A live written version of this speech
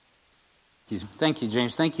Thank you,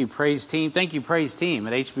 James. Thank you, praise team. Thank you, praise team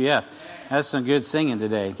at HBF. That's some good singing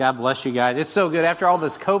today. God bless you guys. It's so good. After all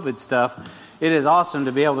this COVID stuff, it is awesome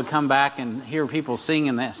to be able to come back and hear people sing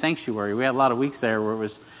in that sanctuary. We had a lot of weeks there where it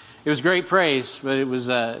was great praise, but it was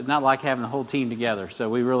not like having the whole team together. So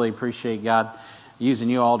we really appreciate God using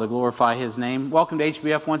you all to glorify His name. Welcome to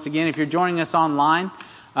HBF once again. If you're joining us online,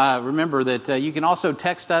 remember that you can also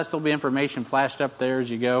text us. There'll be information flashed up there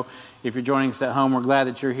as you go. If you're joining us at home, we're glad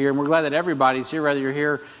that you're here. And we're glad that everybody's here, whether you're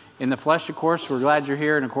here in the flesh, of course. We're glad you're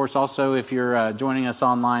here. And, of course, also if you're joining us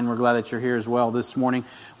online, we're glad that you're here as well this morning.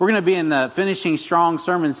 We're going to be in the Finishing Strong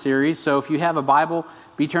sermon series. So if you have a Bible,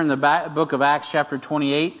 be turned to the book of Acts chapter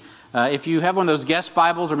 28. If you have one of those guest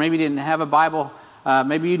Bibles or maybe didn't have a Bible,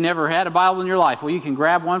 maybe you never had a Bible in your life, well, you can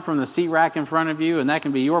grab one from the seat rack in front of you, and that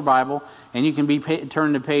can be your Bible. And you can be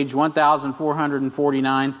turned to page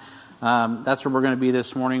 1449. That's where we're going to be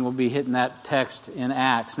this morning. We'll be hitting that text in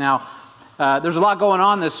Acts. Now, there's a lot going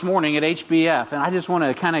on this morning at HBF, and I just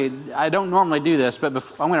want to I don't normally do this, but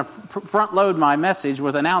I'm going to front load my message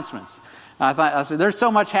with announcements. I said, there's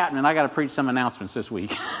so much happening, I got to preach some announcements this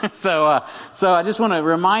week. So I just want to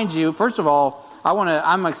remind you, first of all,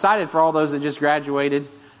 I'm excited for all those that just graduated.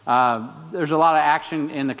 There's a lot of action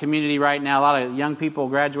in the community right now. A lot of young people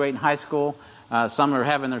graduating high school. Some are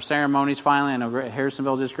having their ceremonies finally. I know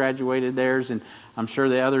Harrisonville just graduated theirs, and I'm sure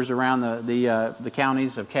the others around the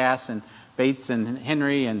counties of Cass and Bates and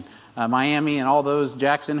Henry and Miami and all those,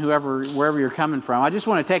 Jackson, wherever you're coming from. I just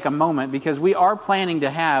want to take a moment because we are planning to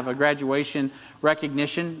have a graduation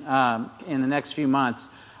recognition in the next few months.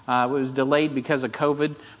 It was delayed because of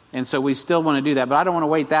COVID, and so we still want to do that. But I don't want to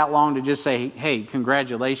wait that long to just say, hey,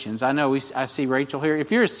 congratulations. I know I see Rachel here.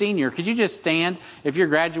 If you're a senior, could you just stand if you're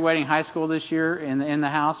graduating high school this year in the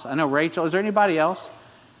house? I know Rachel. Is there anybody else?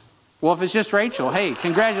 Well, if it's just Rachel, hey,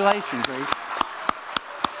 congratulations, Rachel.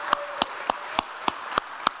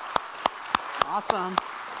 Awesome.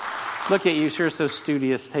 Look at you. You're so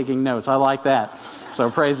studious taking notes. I like that. So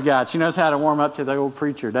praise God. She knows how to warm up to the old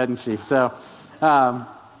preacher, doesn't she? So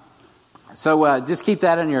just keep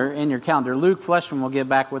that in your calendar. Luke Fleshman will get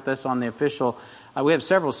back with us on the official. We have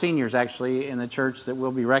several seniors actually in the church that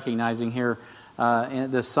we'll be recognizing here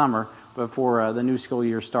this summer before the new school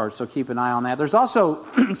year starts. So keep an eye on that. There's also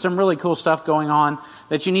some really cool stuff going on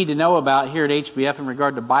that you need to know about here at HBF in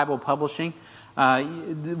regard to Bible publishing.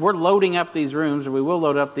 We're loading up these rooms, or we will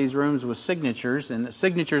load up these rooms with signatures. And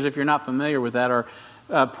signatures, if you're not familiar with that, are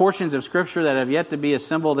portions of Scripture that have yet to be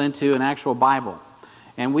assembled into an actual Bible.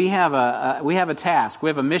 And we have a task. We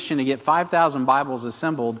have a mission to get 5,000 Bibles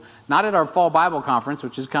assembled, not at our fall Bible conference,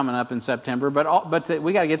 which is coming up in September, but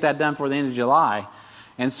we got to get that done before the end of July.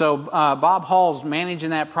 And so Bob Hall's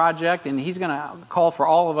managing that project, and he's going to call for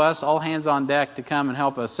all of us, all hands on deck, to come and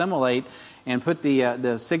help assimilate and put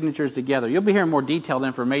the signatures together. You'll be hearing more detailed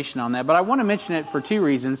information on that, but I want to mention it for two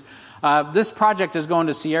reasons. This project is going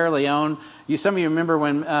to Sierra Leone. Some of you remember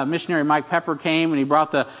when missionary Mike Pepper came and he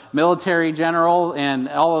brought the military general and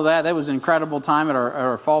all of that. That was an incredible time at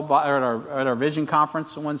our Vision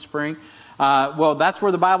Conference one spring. Well, that's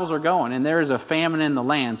where the Bibles are going, and there is a famine in the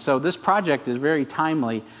land. So this project is very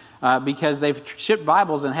timely because they've shipped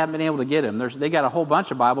Bibles and haven't been able to get them. They got a whole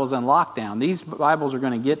bunch of Bibles in lockdown. These Bibles are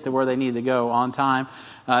going to get to where they need to go on time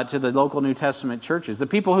to the local New Testament churches. The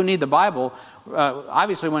people who need the Bible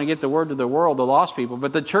obviously want to get the word to the world, the lost people,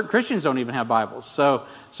 but the Christians don't even have Bibles. So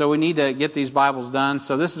we need to get these Bibles done.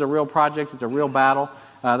 So this is a real project. It's a real battle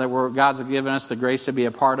that God's given us the grace to be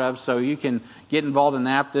a part of. So you can get involved in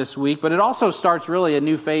that this week. But it also starts really a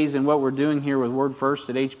new phase in what we're doing here with Word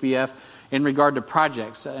First at HBF. In regard to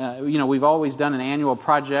projects, we've always done an annual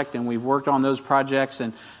project, and we've worked on those projects,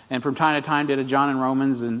 and from time to time did a John and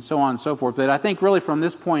Romans, and so on and so forth. But I think really from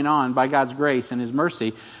this point on, by God's grace and His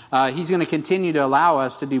mercy, He's going to continue to allow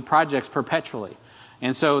us to do projects perpetually.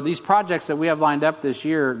 And so these projects that we have lined up this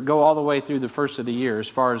year go all the way through the first of the year as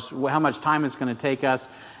far as how much time it's going to take us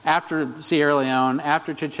after Sierra Leone,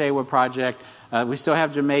 after Chichewa project. We still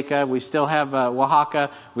have Jamaica. We still have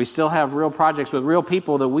Oaxaca. We still have real projects with real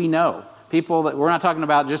people that we know. People that we're not talking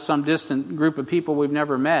about just some distant group of people we've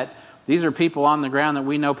never met. These are people on the ground that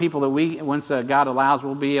we know, people that once God allows,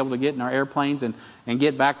 we'll be able to get in our airplanes and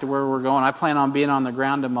get back to where we're going. I plan on being on the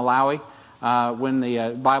ground in Malawi when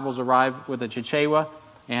the Bibles arrive with the Chichewa.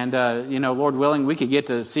 And, Lord willing, we could get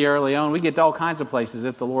to Sierra Leone. We get to all kinds of places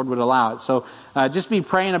if the Lord would allow it. So just be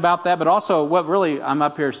praying about that. But also what really I'm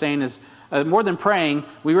up here saying is more than praying,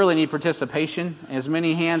 we really need participation. As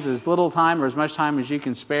many hands, as little time, or as much time as you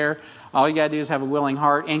can spare. All you got to do is have a willing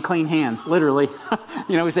heart and clean hands, literally.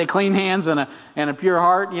 We say clean hands and a pure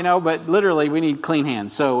heart, but literally we need clean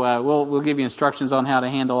hands. So we'll give you instructions on how to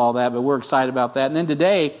handle all that, but we're excited about that. And then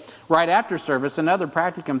today, right after service, another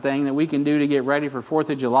practicum thing that we can do to get ready for 4th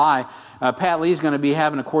of July, Pat Lee's going to be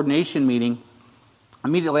having a coordination meeting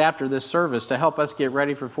immediately after this service to help us get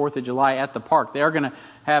ready for 4th of July at the park. They are going to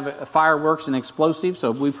have fireworks and explosives, so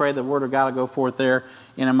we pray the Word of God will go forth there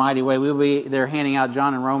in a mighty way. We'll be there handing out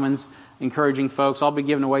John and Romans, encouraging folks. I'll be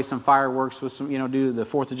giving away some fireworks with some, do the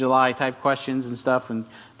 4th of July type questions and stuff and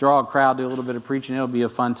draw a crowd, do a little bit of preaching. It'll be a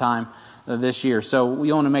fun time this year. So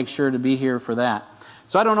we want to make sure to be here for that.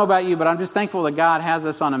 So I don't know about you, but I'm just thankful that God has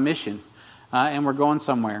us on a mission. And we're going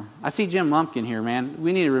somewhere. I see Jim Lumpkin here, man.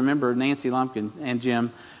 We need to remember Nancy Lumpkin and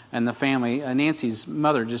Jim and the family. Nancy's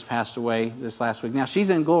mother just passed away this last week. Now, she's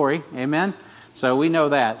in glory. Amen? So we know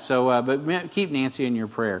that. So, but keep Nancy in your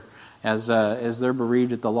prayer as they're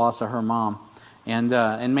bereaved at the loss of her mom. And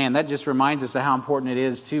man, that just reminds us of how important it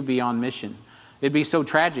is to be on mission. It'd be so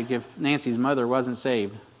tragic if Nancy's mother wasn't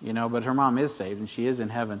saved, but her mom is saved and she is in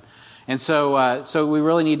heaven. And so we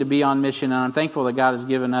really need to be on mission. And I'm thankful that God has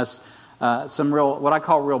given us some real, what I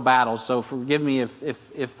call real battles. So forgive me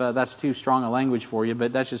if that's too strong a language for you,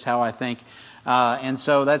 but that's just how I think. And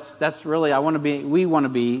so that's really, we want to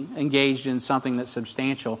be engaged in something that's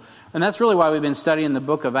substantial. And that's really why we've been studying the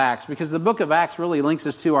book of Acts, because the book of Acts really links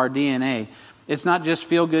us to our DNA. It's not just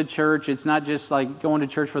feel-good church. It's not just like going to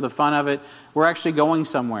church for the fun of it. We're actually going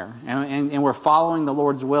somewhere, and we're following the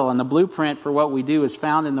Lord's will. And the blueprint for what we do is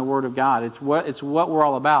found in the Word of God. It's what we're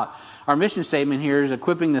all about. Our mission statement here is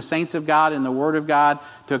equipping the saints of God in the Word of God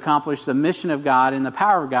to accomplish the mission of God in the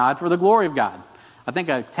power of God for the glory of God. I think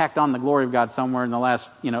I tacked on the glory of God somewhere in the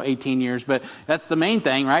last 18 years, but that's the main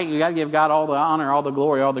thing, right? You got to give God all the honor, all the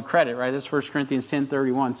glory, all the credit, right? That's 1 Corinthians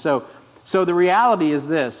 10:31. So the reality is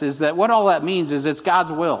this, is that what all that means is it's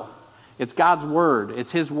God's will. It's God's Word.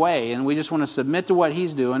 It's His way, and we just want to submit to what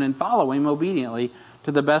He's doing and follow Him obediently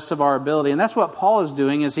to the best of our ability. And that's what Paul is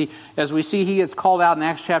doing as we see he gets called out in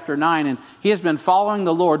Acts chapter 9, and he has been following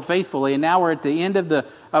the Lord faithfully, and now we're at the end of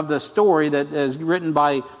the story that is written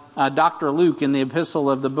by Dr. Luke in the epistle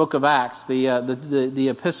of the book of Acts, the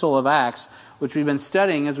epistle of Acts, which we've been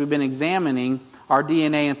studying as we've been examining our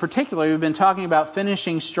DNA. And particularly, we've been talking about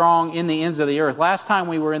finishing strong in the ends of the earth. Last time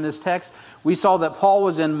we were in this text, we saw that Paul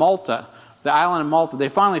was in Malta, the island of Malta. They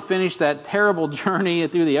finally finished that terrible journey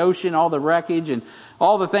through the ocean, all the wreckage and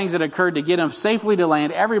all the things that occurred to get them safely to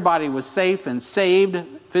land. Everybody was safe and saved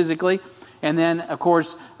physically. And then, of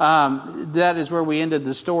course, that is where we ended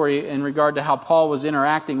the story in regard to how Paul was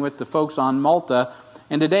interacting with the folks on Malta.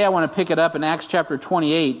 And today I want to pick it up in Acts chapter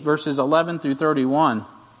 28, verses 11 through 31,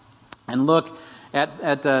 and look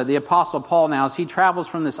at the Apostle Paul now as he travels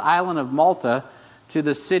from this island of Malta to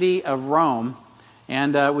the city of Rome.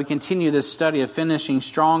 And we continue this study of finishing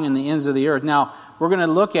strong in the ends of the earth. Now, we're going to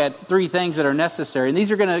look at three things that are necessary. And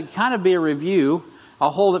these are going to kind of be a review.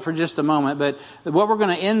 I'll hold it for just a moment. But what we're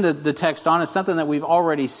going to end the text on is something that we've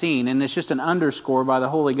already seen. And it's just an underscore by the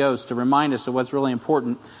Holy Ghost to remind us of what's really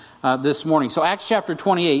important this morning. So Acts chapter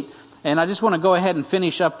 28. And I just want to go ahead and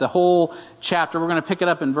finish up the whole chapter. We're going to pick it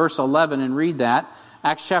up in verse 11 and read that.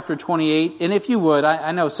 Acts chapter 28. And if you would,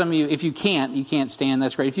 I know some of you, if you can't stand,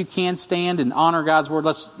 that's great. If you can stand and honor God's Word,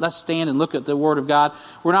 let's stand and look at the Word of God.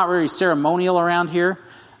 We're not very ceremonial around here.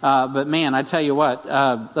 But man, I tell you what,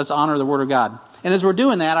 let's honor the Word of God. And as we're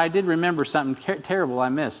doing that, I did remember something terrible I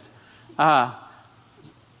missed.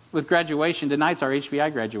 With graduation, tonight's our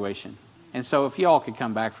HBI graduation. And so if you all could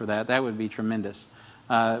come back for that would be tremendous.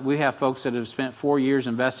 We have folks that have spent 4 years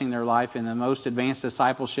investing their life in the most advanced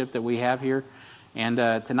discipleship that we have here. And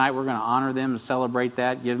tonight we're going to honor them and celebrate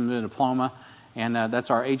that, give them a diploma. And that's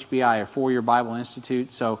our HBI, a 4-year Bible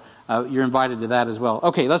Institute. So you're invited to that as well.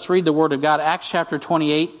 Okay, let's read the Word of God. Acts chapter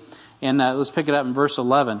 28, and let's pick it up in verse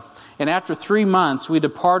 11. And after 3 months we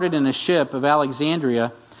departed in a ship of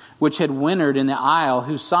Alexandria, which had wintered in the isle,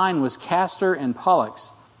 whose sign was Castor and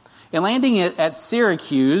Pollux. And landing at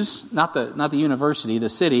Syracuse, not the university, the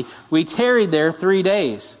city, we tarried there 3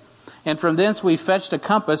 days. And from thence we fetched a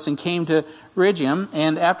compass and came to Rhegium.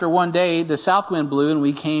 And after 1 day the south wind blew, and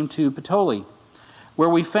we came to Puteoli, where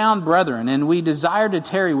we found brethren. And we desired to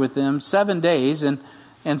tarry with them 7 days,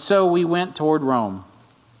 and so we went toward Rome.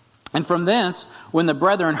 And from thence, when the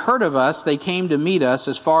brethren heard of us, they came to meet us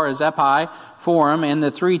as far as Appii, Forum, and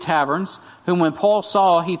the 3 taverns, whom when Paul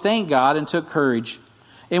saw, he thanked God and took courage.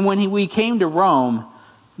 And when we came to Rome,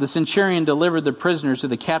 the centurion delivered the prisoners to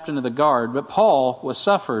the captain of the guard, but Paul was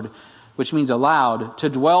suffered which means allowed, to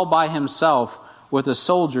dwell by himself with a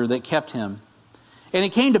soldier that kept him. And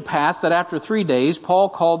it came to pass that after 3 days Paul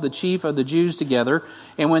called the chief of the Jews together,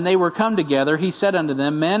 and when they were come together, he said unto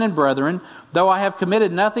them, Men and brethren, though I have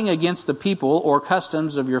committed nothing against the people or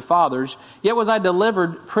customs of your fathers, yet was I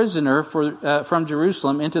delivered prisoner from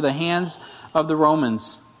Jerusalem into the hands of the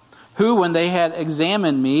Romans, who, when they had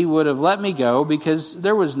examined me, would have let me go, because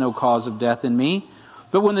there was no cause of death in me.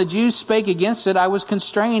 But when the Jews spake against it, I was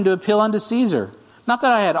constrained to appeal unto Caesar. Not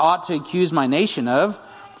that I had aught to accuse my nation of.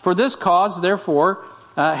 For this cause, therefore,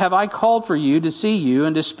 have I called for you to see you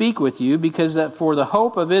and to speak with you, because that for the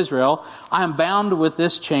hope of Israel I am bound with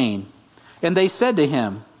this chain. And they said to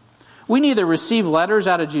him, We neither receive letters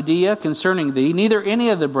out of Judea concerning thee, neither any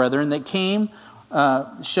of the brethren that came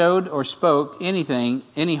showed or spoke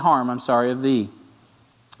any harm of thee.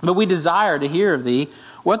 But we desire to hear of thee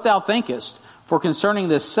what thou thinkest. For concerning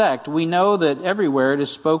this sect, we know that everywhere it is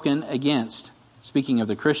spoken against, speaking of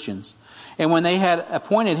the Christians. And when they had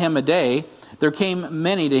appointed him a day, there came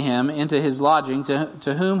many to him into his lodging,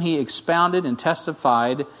 to whom he expounded and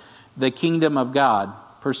testified the kingdom of God,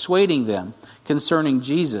 persuading them concerning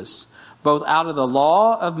Jesus, both out of the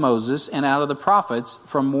law of Moses and out of the prophets,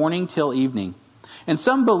 from morning till evening. And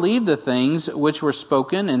some believed the things which were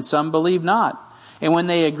spoken, and some believed not. And when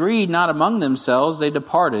they agreed not among themselves, they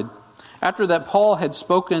departed. After that Paul had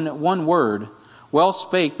spoken one word, well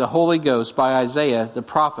spake the Holy Ghost by Isaiah the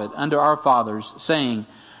prophet unto our fathers, saying,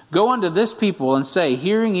 Go unto this people and say,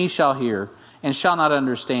 Hearing ye shall hear, and shall not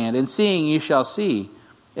understand, and seeing ye shall see,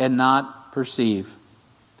 and not perceive.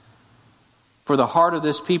 For the heart of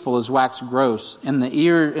this people is waxed gross, and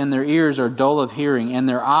their ears are dull of hearing, and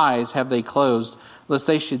their eyes have they closed, lest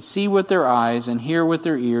they should see with their eyes, and hear with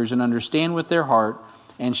their ears, and understand with their heart,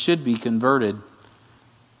 and should be converted,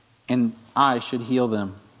 and I should heal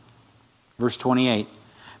them. Verse 28.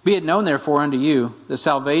 Be it known therefore unto you, the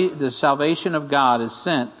salvation of God is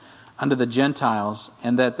sent unto the Gentiles,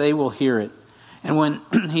 and that they will hear it. And when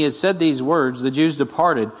he had said these words, the Jews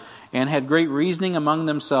departed, and had great reasoning among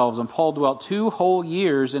themselves. And Paul dwelt 2 whole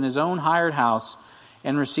years in his own hired house,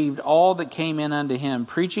 and received all that came in unto him,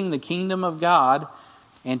 preaching the kingdom of God,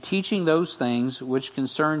 and teaching those things which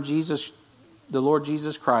concern Jesus, the Lord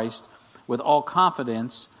Jesus Christ, with all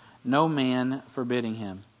confidence, no man forbidding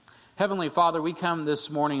him. Heavenly Father, we come this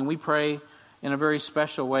morning and we pray in a very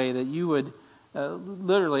special way that you would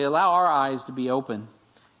literally allow our eyes to be open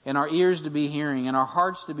and our ears to be hearing and our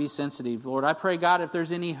hearts to be sensitive. Lord, I pray, God, if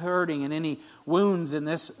there's any hurting and any wounds in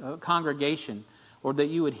this congregation, Lord, that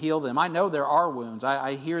you would heal them. I know there are wounds.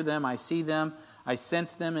 I hear them. I see them. I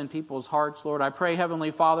sense them in people's hearts, Lord. I pray, Heavenly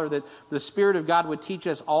Father, that the Spirit of God would teach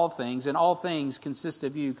us all things, and all things consist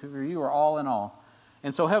of you, for you are all in all.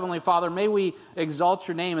 And so, Heavenly Father, may we exalt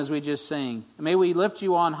your name as we just sang. May we lift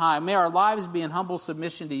you on high. May our lives be in humble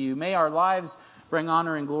submission to you. May our lives bring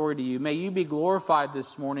honor and glory to you. May you be glorified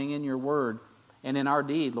this morning in your word and in our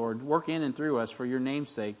deed, Lord. Work in and through us for your name's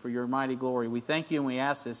sake, for your mighty glory. We thank you and we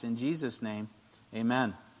ask this in Jesus' name.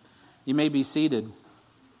 Amen. You may be seated.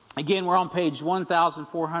 Again, we're on page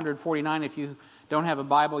 1449. If you don't have a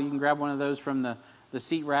Bible, you can grab one of those from the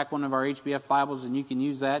seat rack, one of our HBF Bibles, and you can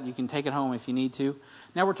use that. You can take it home if you need to.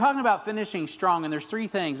 Now, we're talking about finishing strong, and there's 3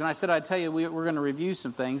 things. And I said I'd tell you we're going to review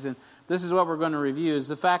some things, and this is what we're going to review, is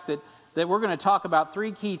the fact that we're going to talk about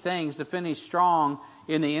 3 key things to finish strong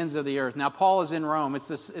in the ends of the earth. Now, Paul is in Rome. It's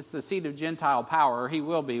the seat of Gentile power, or he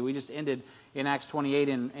will be. We just ended in Acts 28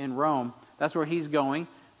 in Rome. That's where he's going.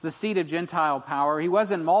 It's the seat of Gentile power. He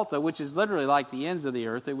was in Malta, which is literally like the ends of the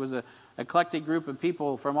earth. It was an eclectic group of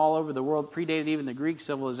people from all over the world, predated even the Greek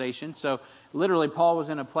civilization. So literally Paul was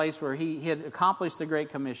in a place where he had accomplished the Great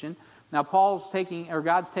Commission. Now God's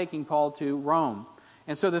taking Paul to Rome.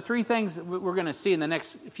 And so the 3 things that we're going to see in the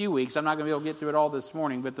next few weeks, I'm not going to be able to get through it all this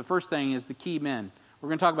morning, but the first thing is the key men. We're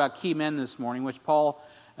going to talk about key men this morning, which Paul,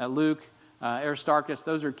 Luke, Aristarchus,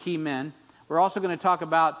 those are key men. We're also going to talk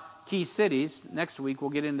about key cities. Next week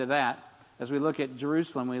we'll get into that. As we look at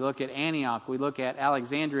Jerusalem, we look at Antioch, we look at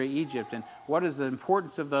Alexandria, Egypt, and what is the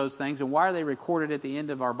importance of those things, and why are they recorded at the end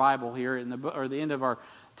of our Bible here, or the end of our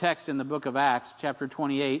text in the book of Acts, chapter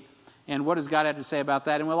 28, and what does God have to say about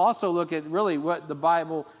that? And we'll also look at really what the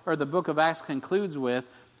Bible, or the book of Acts, concludes with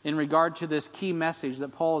in regard to this key message that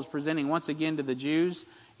Paul is presenting once again to the Jews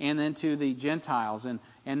and then to the Gentiles. And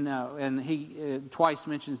he twice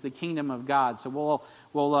mentions the kingdom of God. So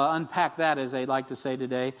we'll unpack that, as they like to say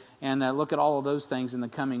today, and look at all of those things in the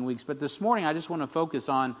coming weeks. But this morning I just want to focus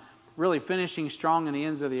on really finishing strong in the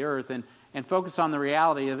ends of the earth, and focus on the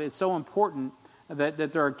reality of it's so important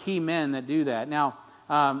that there are key men that do that. Now,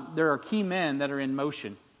 there are key men that are in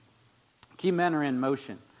motion. Key men are in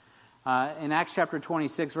motion. In Acts chapter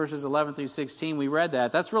 26, verses 11 through 16, we read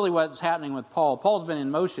that. That's really what's happening with Paul. Paul's been in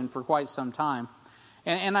motion for quite some time.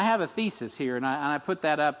 And I have a thesis here, and I put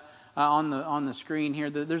that up on the screen here.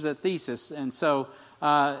 There's a thesis, and so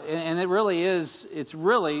and it really is. It's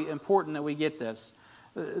really important that we get this.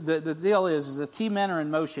 The deal is the key men are in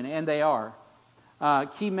motion, and they are.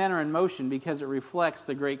 Key men are in motion because it reflects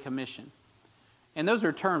the Great Commission. And those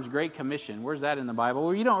are terms, Great Commission. Where's that in the Bible?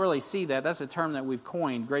 Well, you don't really see that. That's a term that we've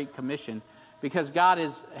coined, Great Commission, because God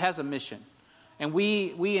has a mission. And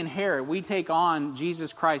we inherit, we take on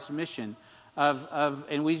Jesus Christ's mission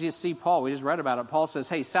and we just see Paul, we just read about it. Paul says,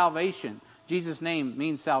 hey, salvation, Jesus' name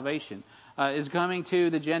means salvation, is coming to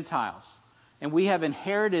the Gentiles. And we have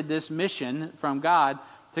inherited this mission from God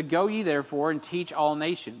to go ye therefore and teach all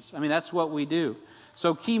nations. I mean, that's what we do.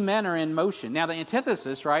 So key men are in motion. Now the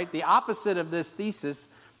antithesis, right, the opposite of this thesis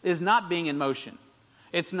is not being in motion.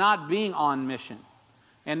 It's not being on mission.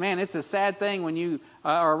 And man, it's a sad thing when you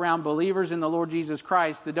are around believers in the Lord Jesus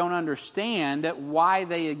Christ that don't understand why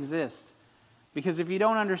they exist. Because if you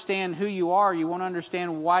don't understand who you are, you won't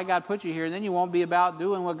understand why God put you here, and then you won't be about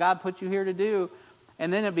doing what God put you here to do.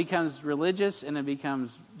 And then it becomes religious and it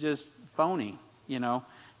becomes just phony,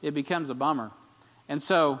 It becomes a bummer. And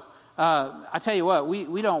so I tell you what,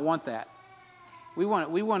 we don't want that. We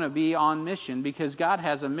want to be on mission because God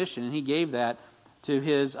has a mission and He gave that to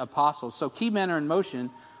His apostles. So key men are in motion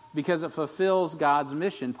because it fulfills God's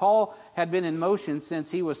mission. Paul had been in motion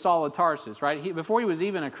since he was Saul of Tarsus, right? Before he was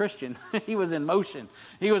even a Christian, he was in motion.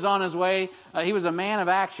 He was on his way. He was a man of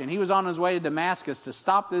action. He was on his way to Damascus to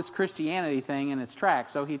stop this Christianity thing in its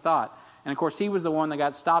tracks, so he thought. And of course, he was the one that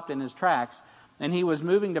got stopped in his tracks. And he was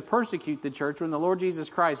moving to persecute the church when the Lord Jesus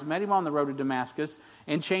Christ met him on the road to Damascus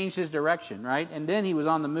and changed his direction, right? And then he was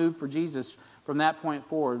on the move for Jesus from that point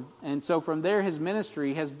forward. And so from there, his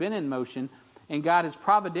ministry has been in motion, and God has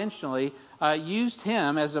providentially used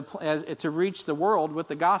him to reach the world with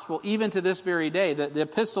the gospel, even to this very day. The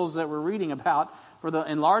epistles that we're reading about,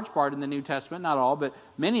 in large part in the New Testament, not all, but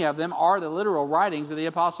many of them are the literal writings of the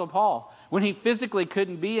Apostle Paul. When he physically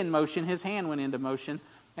couldn't be in motion, his hand went into motion.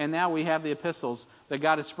 And now we have the epistles that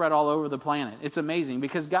God has spread all over the planet. It's amazing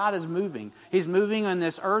because God is moving. He's moving on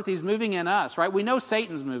this earth. He's moving in us, right? We know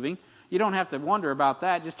Satan's moving. You don't have to wonder about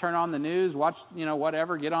that. Just turn on the news, watch,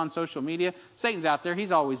 whatever, get on social media. Satan's out there.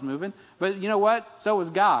 He's always moving. But you know what? So is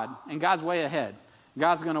God. And God's way ahead.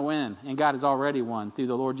 God's going to win. And God has already won through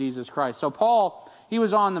the Lord Jesus Christ. So Paul, he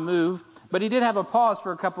was on the move. But he did have a pause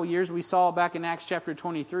for a couple years. We saw back in Acts chapter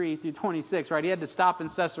 23 through 26, right? He had to stop in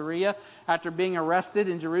Caesarea after being arrested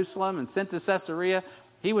in Jerusalem and sent to Caesarea.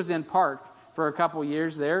 He was in park for a couple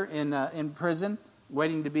years there in prison,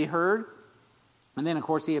 waiting to be heard. And then, of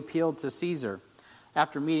course, he appealed to Caesar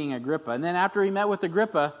after meeting Agrippa. And then after he met with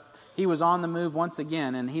Agrippa, he was on the move once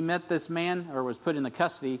again. And he met this man, or was put into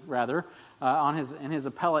custody, rather, in his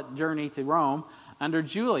appellate journey to Rome, under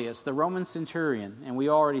Julius, the Roman centurion. And we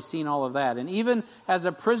already seen all of that. And even as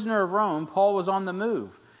a prisoner of Rome, Paul was on the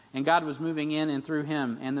move. And God was moving in and through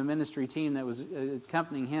him and the ministry team that was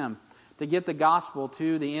accompanying him to get the gospel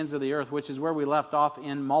to the ends of the earth, which is where we left off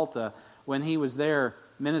in Malta when he was there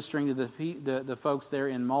ministering to the folks there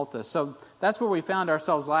in Malta. So that's where we found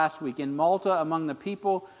ourselves last week, in Malta, among the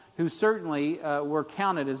people who certainly were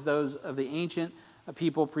counted as those of the ancient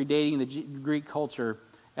people predating the Greek culture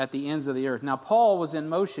at the ends of the earth. Now, Paul was in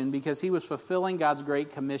motion because he was fulfilling God's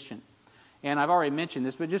Great Commission. And I've already mentioned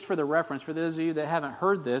this, but just for the reference, for those of you that haven't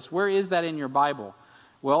heard this, where is that in your Bible?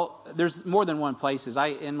 Well, there's more than one places.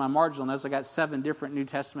 In my marginal notes, I got 7 different New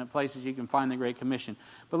Testament places you can find the Great Commission.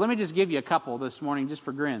 But let me just give you a couple this morning, just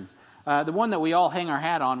for grins. The one that we all hang our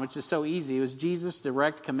hat on, which is so easy, was Jesus'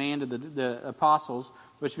 direct command to the apostles,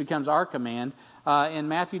 which becomes our command, in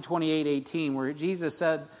Matthew 28:18, where Jesus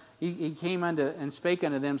said, He came unto and spake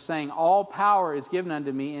unto them, saying, all power is given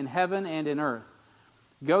unto me in heaven and in earth.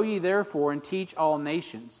 Go ye therefore and teach all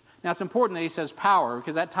nations. Now it's important that he says power,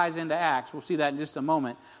 because that ties into Acts. We'll see that in just a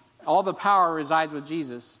moment. All the power resides with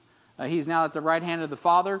Jesus. He's now at the right hand of the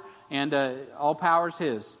Father, and all power is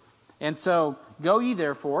his. And so, go ye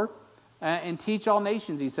therefore and teach all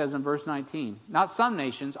nations, he says in verse 19. Not some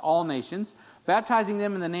nations, all nations. Baptizing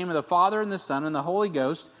them in the name of the Father and the Son and the Holy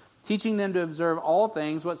Ghost, teaching them to observe all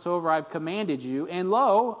things whatsoever I've commanded you. And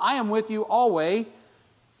lo, I am with you always,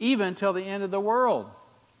 even till the end of the world.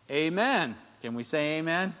 Amen. Can we say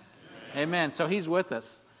amen? Amen. So he's with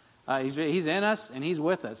us. He's in us and he's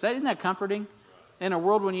with us. Isn't that comforting? In a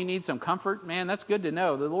world when you need some comfort, man, that's good to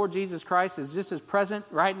know. The Lord Jesus Christ is just as present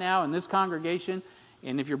right now in this congregation.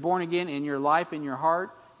 And if you're born again, in your life, in your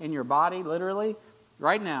heart, in your body, literally,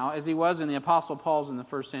 right now as he was in the Apostle Paul's in the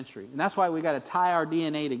first century. And that's why we got to tie our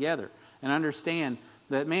DNA together and understand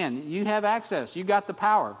that, man, you have access. You got the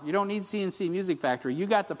power. You don't need CNC Music Factory. You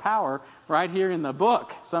got the power right here in the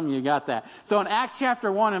book. Some of you got that. So in Acts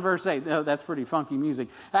chapter 1 and verse 8, oh, that's pretty funky music.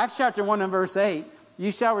 Acts chapter 1 and verse 8,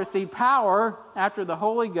 you shall receive power after the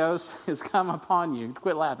Holy Ghost has come upon you.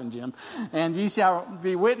 Quit laughing, Jim. And you shall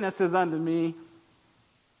be witnesses unto me,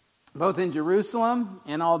 both in Jerusalem,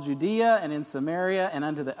 and all Judea, and in Samaria, and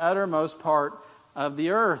unto the uttermost part of the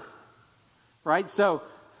earth. Right? So,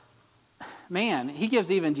 man, he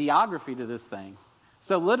gives even geography to this thing.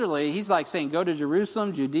 So literally, he's like saying, go to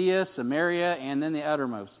Jerusalem, Judea, Samaria, and then the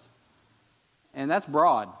uttermost. And that's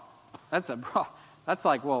broad. That's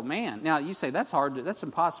like, well, man. Now, you say, that's hard. That's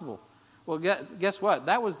impossible. Well, guess what?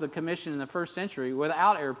 That was the commission in the first century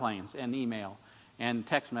without airplanes and email and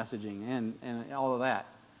text messaging and all of that.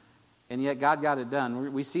 And yet God got it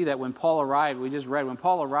done. We see that when Paul arrived, we just read, when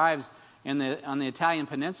Paul arrives on the Italian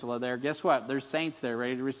peninsula there, guess what? There's saints there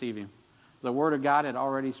ready to receive him. The word of God had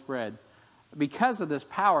already spread because of this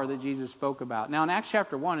power that Jesus spoke about. Now in Acts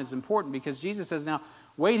chapter 1 is important because Jesus says, now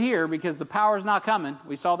wait here because the power is not coming.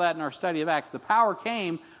 We saw that in our study of Acts. The power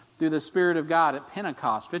came through the Spirit of God at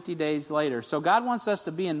Pentecost 50 days later. So God wants us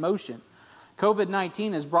to be in motion.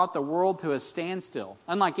 COVID-19 has brought the world to a standstill,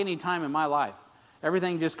 unlike any time in my life.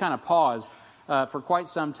 Everything just kind of paused for quite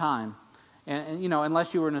some time. And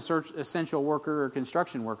unless you were an essential worker or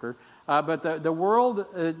construction worker. But the world,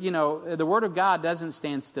 the Word of God doesn't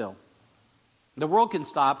stand still. The world can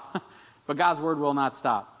stop, but God's Word will not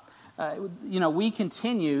stop. We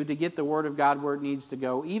continue to get the Word of God where it needs to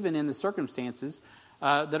go, even in the circumstances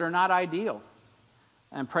that are not ideal.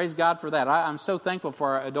 And praise God for that. I'm so thankful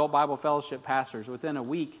for our adult Bible fellowship pastors. Within a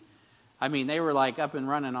week, they were like up and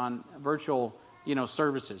running on virtual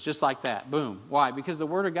services, just like that. Boom. Why? Because the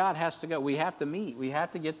Word of God has to go. We have to meet. We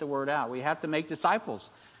have to get the Word out. We have to make disciples.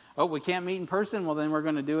 Oh, we can't meet in person? Well, then we're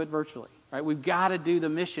going to do it virtually. Right? We've got to do the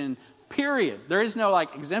mission, period. There is no,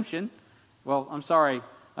 exemption. Well, I'm sorry,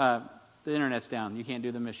 the internet's down. You can't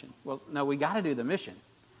do the mission. Well, no, we got to do the mission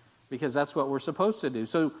because that's what we're supposed to do.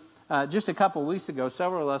 So just a couple weeks ago,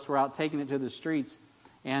 several of us were out taking it to the streets.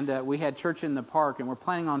 And we had church in the park, and we're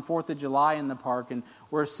planning on 4th of July in the park, and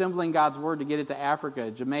we're assembling God's Word to get it to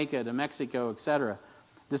Africa, Jamaica, to Mexico, etc.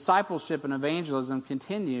 Discipleship and evangelism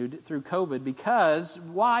continued through COVID because,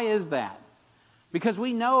 why is that? Because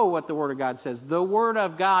we know what the Word of God says. The Word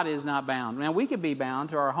of God is not bound. Now, we could be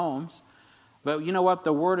bound to our homes, but you know what?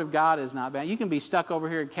 The Word of God is not bound. You can be stuck over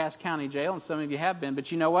here at Cass County Jail, and some of you have been,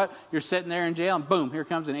 but you know what? You're sitting there in jail, and boom, here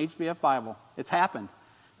comes an HBF Bible. It's happened.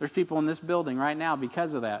 There's people in this building right now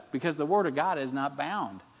because of that. Because the Word of God is not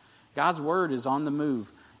bound. God's Word is on the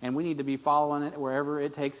move. And we need to be following it wherever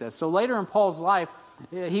it takes us. So later in Paul's life,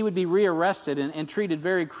 he would be rearrested and treated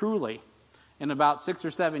very cruelly in about 6 or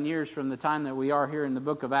 7 years from the time that we are here in the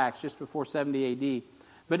book of Acts, just before 70 AD.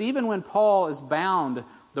 But even when Paul is bound,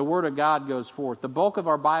 the Word of God goes forth. The bulk of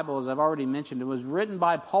our Bible, as I've already mentioned, it was written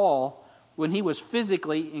by Paul when he was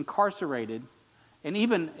physically incarcerated. And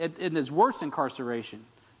even in his worst incarceration.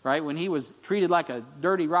 Right, when he was treated like a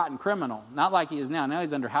dirty, rotten criminal. Not like he is now. Now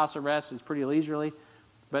he's under house arrest. He's pretty leisurely.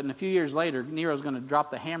 But in a few years later, Nero's going to drop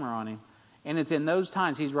the hammer on him. And it's in those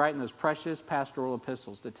times he's writing those precious pastoral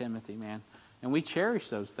epistles to Timothy, man. And we cherish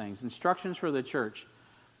those things. Instructions for the church.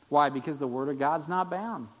 Why? Because the Word of God's not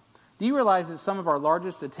bound. Do you realize that some of our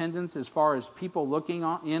largest attendance as far as people looking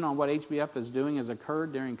in on what HBF is doing has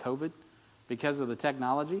occurred during COVID because of the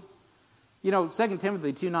technology? 2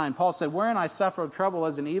 Timothy 2:9, Paul said, wherein I suffer trouble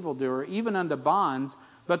as an evildoer, even unto bonds,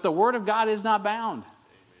 but the Word of God is not bound. Amen.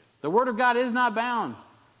 The Word of God is not bound.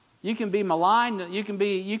 You can be maligned, you can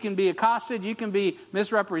be accosted, you can be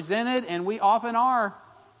misrepresented, and we often are.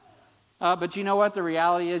 But you know what? The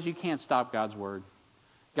reality is you can't stop God's Word.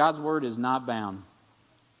 God's Word is not bound.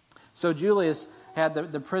 So Julius had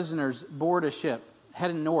the prisoners board a ship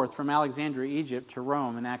heading north from Alexandria, Egypt to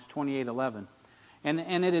Rome in Acts 28:11.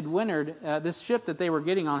 And it had wintered, this ship that they were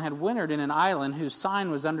getting on had wintered in an island whose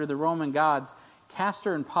sign was under the Roman gods,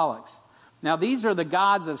 Castor and Pollux. Now these are the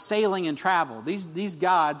gods of sailing and travel. These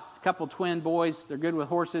gods, a couple twin boys, they're good with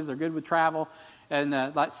horses, they're good with travel. And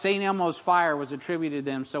like St. Elmo's fire was attributed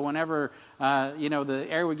to them. So whenever, the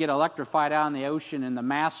air would get electrified out in the ocean and the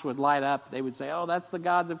masts would light up, they would say, oh, that's the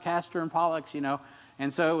gods of Castor and Pollux,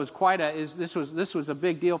 And so it was this was a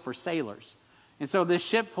big deal for sailors. And so this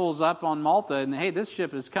ship pulls up on Malta, and hey, this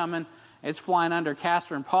ship is coming. It's flying under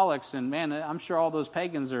Castor and Pollux, and man, I'm sure all those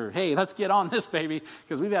pagans are, hey, let's get on this baby,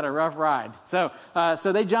 because we've had a rough ride. So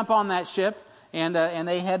they jump on that ship, and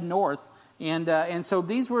they head north. And so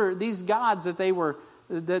these gods that they were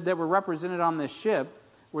that were represented on this ship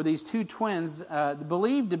were these two twins,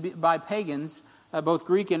 believed to be, by pagans, both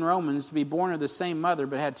Greek and Romans, to be born of the same mother,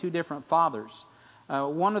 but had two different fathers.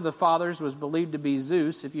 One of the fathers was believed to be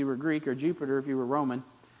Zeus, if you were Greek, or Jupiter, if you were Roman.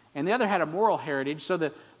 And the other had a moral heritage. So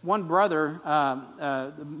the one brother,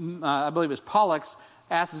 I believe it was Pollux,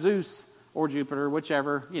 asked Zeus or Jupiter,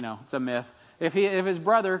 whichever, it's a myth, if his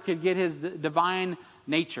brother could get his divine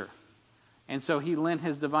nature. And so he lent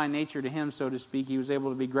his divine nature to him, so to speak. He was able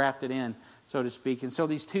to be grafted in, so to speak. And so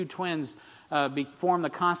these two twins form the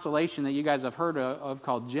constellation that you guys have heard of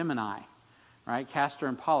called Gemini, right? Castor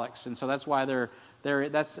and Pollux. And so that's why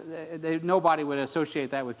nobody would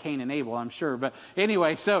associate that with Cain and Abel, I'm sure. But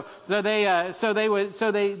anyway, so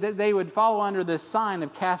they would follow under this sign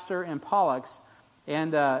of Castor and Pollux.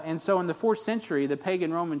 And so in the 4th century, the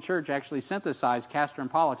pagan Roman Church actually synthesized Castor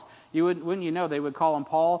and Pollux. Wouldn't you know, they would call them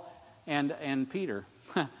Paul and Peter.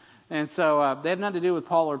 And so they have nothing to do with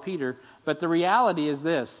Paul or Peter. But the reality is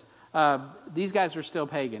this. These guys are still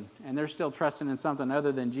pagan, and they're still trusting in something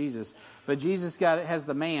other than Jesus. But Jesus has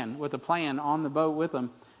the man with a plan on the boat with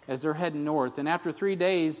them as they're heading north. And after 3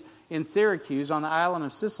 days in Syracuse on the island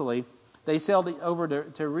of Sicily, they sailed over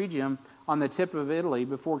to Rhegium on the tip of Italy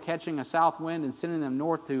before catching a south wind and sending them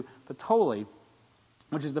north to Puteoli,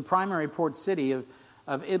 which is the primary port city of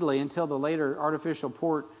Italy, until the later artificial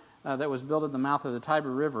port that was built at the mouth of the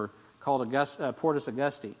Tiber River called Portus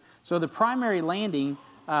Augusti. So the primary landing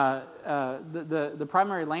the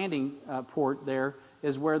primary landing port there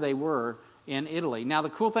is where they were in Italy. Now the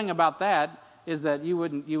cool thing about that is that you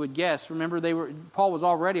would guess. Remember, Paul was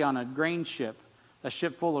already on a grain ship, a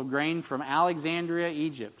ship full of grain from Alexandria,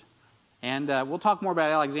 Egypt, and we'll talk more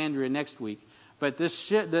about Alexandria next week. But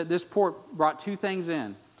this port brought two things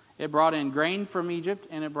in. It brought in grain from Egypt,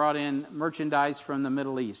 and it brought in merchandise from the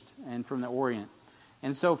Middle East and from the Orient.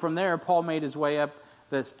 And so from there, Paul made his way up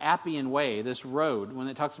this Appian Way, this road. When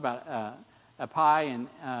it talks about Appi and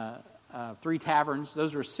 3 taverns,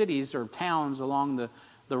 those were cities or towns along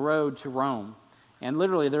the road to Rome. And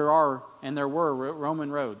literally there were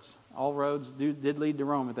Roman roads. All roads did lead to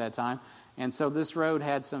Rome at that time. And so this road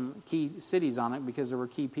had some key cities on it because there were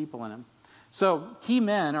key people in them. So key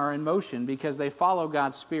men are in motion because they follow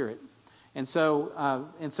God's Spirit. And so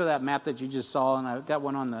that map that you just saw, and I've got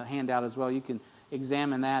one on the handout as well, you can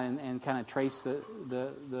examine that and kind of trace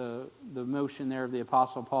the motion there of the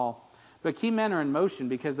Apostle Paul. But key men are in motion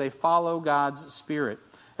because they follow God's Spirit.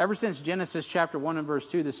 Ever since Genesis chapter 1 and verse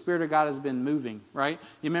 2, the Spirit of God has been moving, right?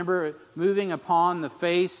 You remember moving upon the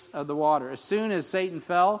face of the water. As soon as Satan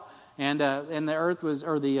fell and the earth was,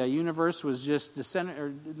 or the universe was just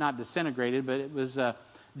not disintegrated, but it was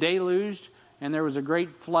deluged, and there was a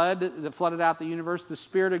great flood that flooded out the universe, the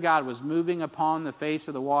Spirit of God was moving upon the face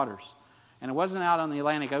of the waters. And it wasn't out on the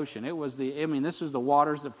Atlantic Ocean. It was this was the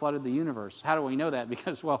waters that flooded the universe. How do we know that?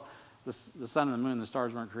 Because, the sun and the moon and the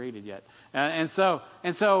stars weren't created yet. And so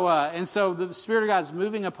the Spirit of God is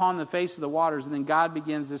moving upon the face of the waters, and then God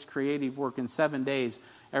begins this creative work in 7 days.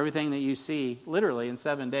 Everything that you see, literally in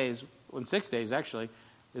 7 days, in 6 days actually,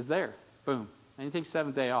 is there. Boom. And he takes the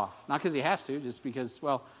 7th day off. Not because he has to, just because,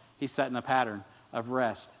 he's setting a pattern of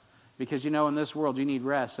rest. Because in this world you need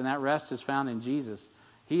rest, and that rest is found in Jesus.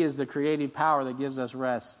 He is the creative power that gives us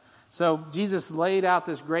rest. So Jesus laid out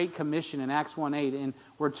this great commission in Acts 1:8, and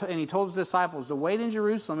he told his disciples to wait in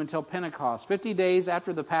Jerusalem until Pentecost, 50 days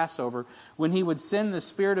after the Passover, when he would send the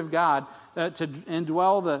Spirit of God to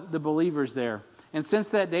indwell the believers there. And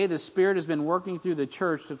since that day, the Spirit has been working through the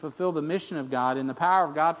church to fulfill the mission of God and the power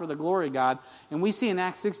of God for the glory of God. And we see in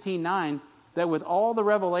Acts 16:9 that with all the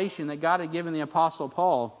revelation that God had given the Apostle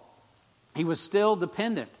Paul, he was still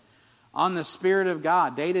dependent on the Spirit of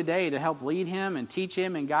God day to day to help lead him and teach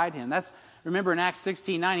him and guide him. Remember in Acts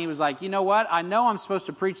 16:9, he was like, you know what? I know I'm supposed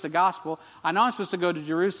to preach the gospel. I know I'm supposed to go to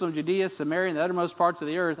Jerusalem, Judea, Samaria, and the uttermost parts of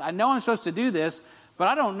the earth. I know I'm supposed to do this, but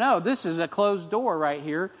I don't know. This is a closed door right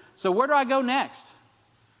here. So where do I go next?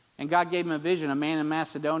 And God gave him a vision, a man in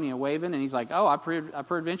Macedonia waving, and he's like, I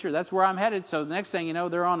peradventure, that's where I'm headed. So the next thing you know,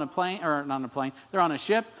 they're on a plane, or not on a plane, they're on a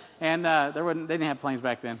ship, and they didn't have planes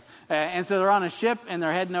back then. And so they're on a ship, and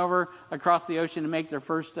they're heading over across the ocean to make their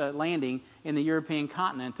first landing in the European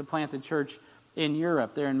continent to plant the church in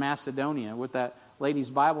Europe, there in Macedonia, with that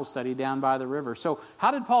ladies' Bible study down by the river. So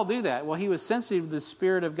how did Paul do that? Well, he was sensitive to the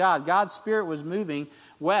Spirit of God. God's Spirit was moving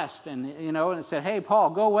west, and it said, hey,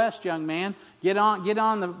 Paul, go west, young man. Get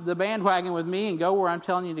on the bandwagon with me and go where I'm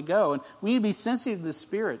telling you to go. And we need to be sensitive to the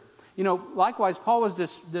Spirit. Likewise, Paul was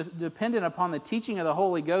dependent upon the teaching of the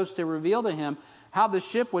Holy Ghost to reveal to him how the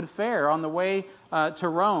ship would fare on the way to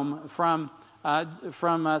Rome from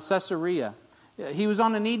Caesarea. He was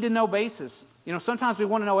on a need-to-know basis. Sometimes we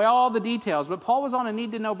want to know all the details, but Paul was on a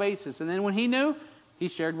need-to-know basis. And then when he knew, he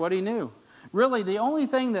shared what he knew. Really, the only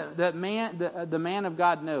thing that the man of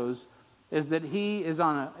God knows is that he is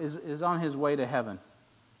on his way to heaven.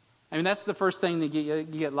 I mean, that's the first thing that you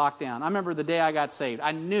get locked down. I remember the day I got saved.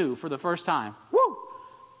 I knew for the first time,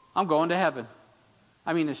 I'm going to heaven.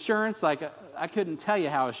 I mean, assurance, like I couldn't tell you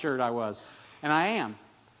how assured I was. And I am.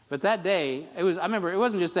 But that day, I remember it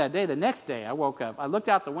wasn't just that day. The next day I woke up. I looked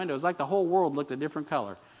out the window. It was like the whole world looked a different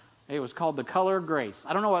color. It was called the color of grace.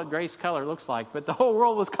 I don't know what grace color looks like, but the whole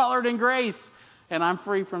world was colored in grace. And I'm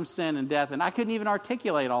free from sin and death. And I couldn't even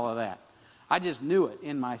articulate all of that. I just knew it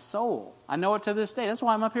in my soul. I know it to this day. That's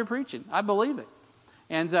why I'm up here preaching. I believe it.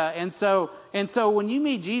 And so when you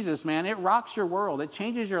meet Jesus, man, it rocks your world. It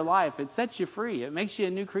changes your life. It sets you free. It makes you a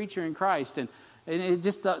new creature in Christ. And it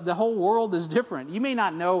just the whole world is different. You may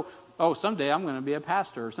not know, someday I'm going to be a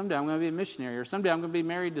pastor, or someday I'm going to be a missionary, or someday I'm going to be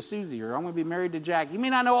married to Susie, or I'm going to be married to Jack. You may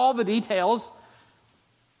not know all the details,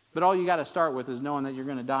 but all you got to start with is knowing that you're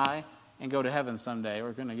going to die and go to heaven someday,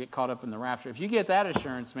 or going to get caught up in the rapture. If you get that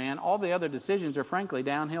assurance, man, all the other decisions are frankly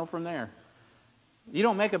downhill from there. You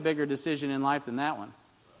don't make a bigger decision in life than that one.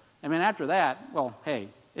 I mean, after that, well, hey,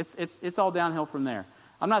 it's all downhill from there.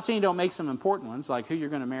 I'm not saying you don't make some important ones, like who you're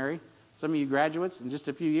going to marry. Some of you graduates, in just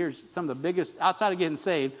a few years, some of the biggest, outside of getting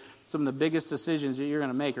saved, some of the biggest decisions that you're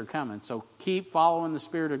going to make are coming. So keep following the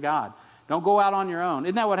Spirit of God. Don't go out on your own.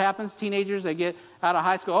 Isn't that what happens? Teenagers, they get out of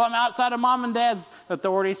high school. I'm outside of mom and dad's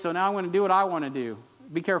authority, so now I'm going to do what I want to do.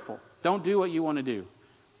 Be careful. Don't do what you want to do.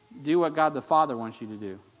 Do what God the Father wants you to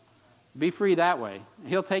do. Be free that way.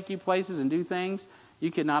 He'll take you places and do things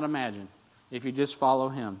you could not imagine if you just follow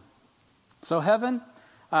Him. So heaven,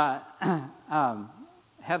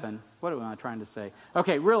 what am I trying to say?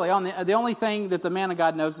 Okay, really, the only thing that the man of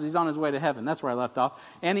God knows is he's on his way to heaven. That's where I left off.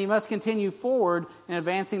 And he must continue forward in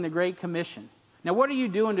advancing the Great Commission. Now, what are you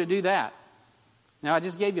doing to do that? Now, I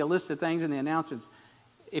just gave you a list of things in the announcements.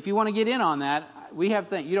 If you want to get in on that, we have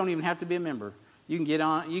things. You don't even have to be a member. You can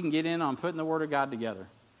get in on putting the Word of God together.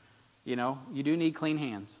 You do need clean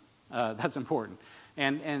hands. That's important.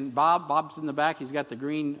 And Bob's in the back. He's got the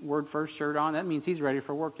green Word First shirt on. That means he's ready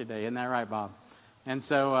for work today. Isn't that right, Bob? And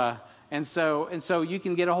so you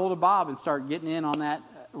can get a hold of Bob and start getting in on that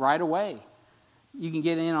right away. You can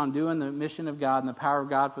get in on doing the mission of God and the power of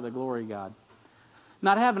God for the glory of God.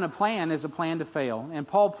 Not having a plan is a plan to fail. And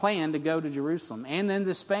Paul planned to go to Jerusalem and then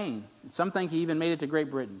to Spain. Some think he even made it to Great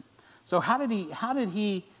Britain. So how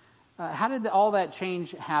did all that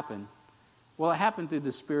change happen? Well, it happened through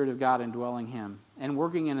the Spirit of God indwelling him and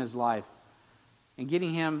working in his life and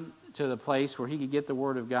getting him to the place where he could get the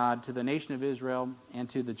Word of God to the nation of Israel and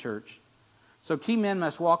to the church. So key men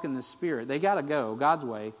must walk in the Spirit. They got to go God's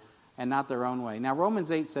way and not their own way. Now,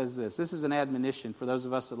 Romans 8 says this. This is an admonition for those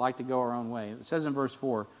of us that like to go our own way. It says in verse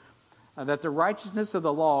 4, that the righteousness of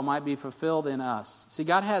the law might be fulfilled in us. See,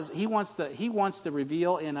 He wants to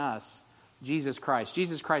reveal in us Jesus Christ.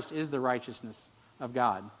 Jesus Christ is the righteousness of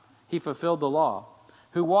God. He fulfilled the law.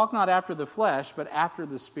 Who walk not after the flesh, but after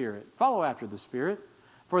the Spirit. Follow after the Spirit.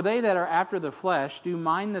 For they that are after the flesh do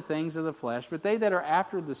mind the things of the flesh, but they that are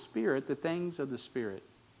after the Spirit, the things of the Spirit.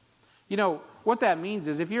 What that means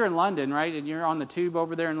is if you're in London, right, and you're on the tube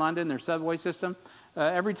over there in London, their subway system,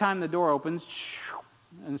 every time the door opens,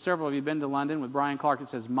 and several of you have been to London with Brian Clark, it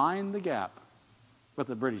says, mind the gap. With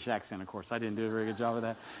a British accent, of course. I didn't do a very good job of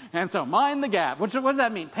that. And so, mind the gap. What does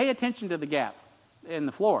that mean? Pay attention to the gap in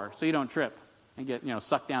the floor so you don't trip and get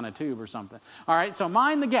sucked down a tube or something. All right, so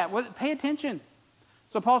mind the gap. Pay attention.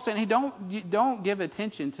 So Paul's saying, hey, don't give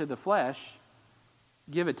attention to the flesh.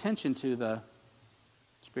 Give attention to the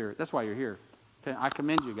Spirit. That's why you're here. Okay, I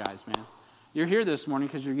commend you guys, man. You're here this morning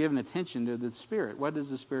because you're giving attention to the Spirit. What does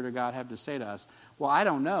the Spirit of God have to say to us? Well, I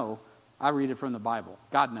don't know. I read it from the Bible.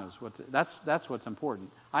 God knows that's what's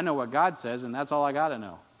important. I know what God says, and that's all I got to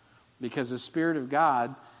know. Because the Spirit of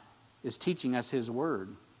God is teaching us His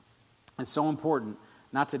Word. It's so important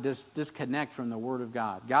not to disconnect from the Word of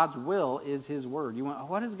God. God's will is His Word.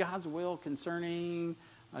 What is God's will concerning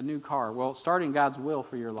a new car? Well, starting God's will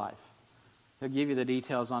for your life. He'll give you the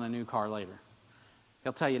details on a new car later.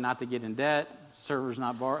 He'll tell you not to get in debt.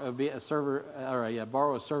 Borrow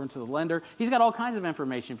a servant to the lender. He's got all kinds of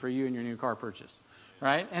information for you in your new car purchase,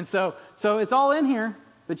 right? And so it's all in here,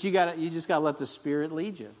 but you just got to let the Spirit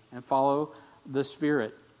lead you and follow the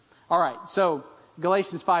Spirit. All right. So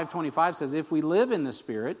Galatians 5:25 says, "If we live in the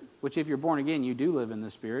Spirit, which if you're born again, you do live in the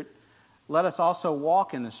Spirit, let us also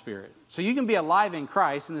walk in the Spirit." So you can be alive in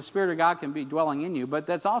Christ, and the Spirit of God can be dwelling in you. But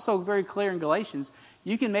that's also very clear in Galatians.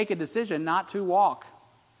 You can make a decision not to walk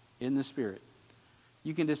in the Spirit.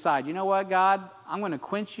 You can decide, you know what, God, I'm going to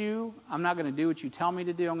quench you. I'm not going to do what you tell me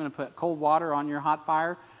to do. I'm going to put cold water on your hot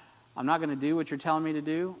fire. I'm not going to do what you're telling me to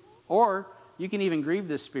do. Or you can even grieve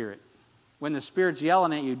the Spirit. When the Spirit's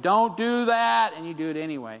yelling at you, don't do that, and you do it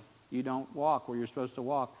anyway. You don't walk where you're supposed to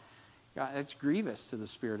walk. God, it's grievous to the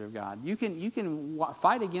Spirit of God. You can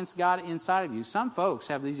fight against God inside of you. Some folks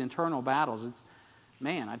have these internal battles. It's,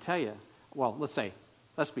 man, I tell you, well,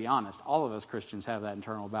 let's be honest. All of us Christians have that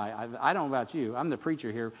internal battle. I don't know about you. I'm the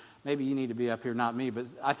preacher here. Maybe you need to be up here, not me. But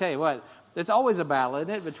I tell you what, it's always a battle, isn't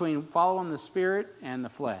it, between following the Spirit and the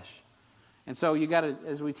flesh. And so you got to,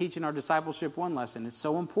 as we teach in our Discipleship 1 lesson, it's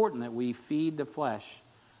so important that we feed the flesh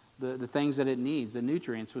the things that it needs, the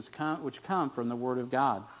nutrients which come from the Word of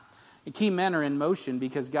God. And key men are in motion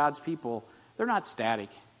because God's people, they're not static.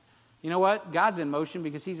 You know what? God's in motion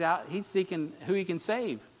because He's seeking who He can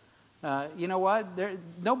save. You know what?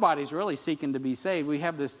 Nobody's really seeking to be saved. We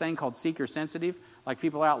have this thing called seeker sensitive, like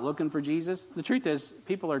people are out looking for Jesus. The truth is,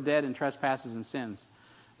 people are dead in trespasses and sins.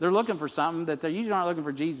 They're looking for something that they're usually not looking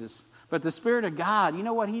for Jesus. But the Spirit of God, you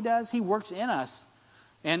know what He does? He works in us.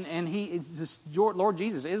 And Lord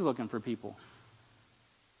Jesus is looking for people.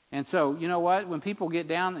 And so, you know what? When people get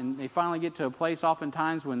down and they finally get to a place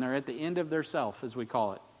oftentimes when they're at the end of their self, as we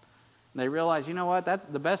call it, they realize, you know what? That's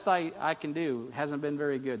the best I can do. Hasn't been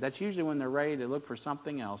very good. That's usually when they're ready to look for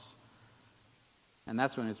something else. And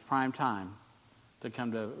that's when it's prime time to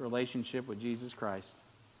come to a relationship with Jesus Christ.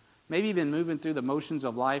 Maybe you've been moving through the motions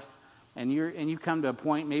of life, and you come to a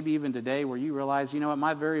point, maybe even today, where you realize, you know what,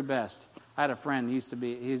 my very best. I had a friend,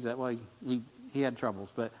 he had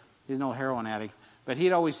troubles, but he's an old heroin addict. But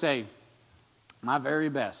he'd always say, my very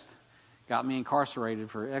best got me incarcerated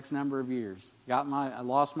for X number of years. I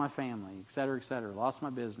lost my family, et cetera, lost my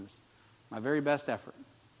business. My very best effort.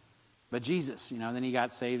 But Jesus, then he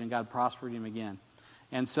got saved and God prospered him again.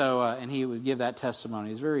 And so, and he would give that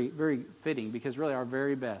testimony. It's very, very fitting because really our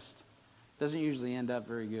very best doesn't usually end up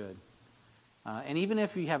very good. And even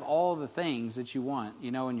if you have all the things that you want,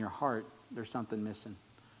 in your heart, there's something missing.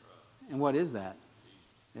 And what is that?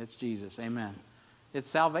 It's Jesus. Amen. It's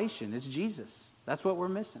salvation. It's Jesus. That's what we're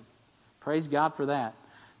missing. Praise God for that.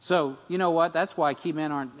 So, you know what? That's why key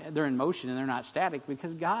men they're in motion and they're not static,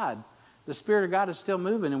 because God, the Spirit of God is still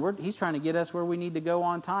moving, and He's trying to get us where we need to go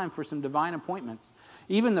on time for some divine appointments.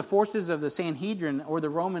 Even the forces of the Sanhedrin or the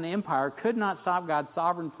Roman Empire could not stop God's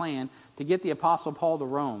sovereign plan to get the Apostle Paul to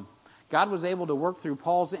Rome. God was able to work through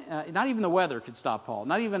Paul's, not even the weather could stop Paul.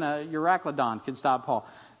 Not even a Euroclydon could stop Paul.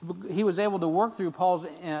 He was able to work through Paul's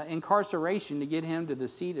incarceration to get him to the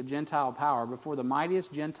seat of Gentile power before the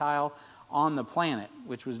mightiest Gentile on the planet,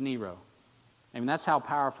 which was Nero. I mean, that's how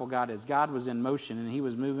powerful God is. God was in motion, and He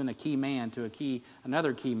was moving a key man to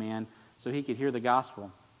another key man so he could hear the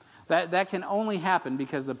gospel. That can only happen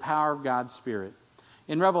because of the power of God's Spirit.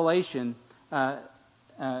 In Revelation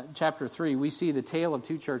chapter 3, we see the tale of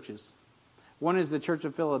two churches. One is the Church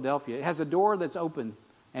of Philadelphia. It has a door that's open,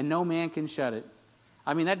 and no man can shut it.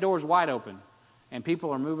 I mean, that door is wide open, and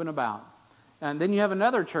people are moving about. And then you have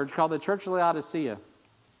another church called the Church of Laodicea.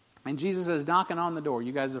 And Jesus is knocking on the door.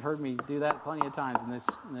 You guys have heard me do that plenty of times in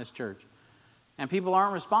this church. And people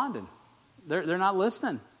aren't responding. They're not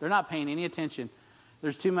listening. They're not paying any attention.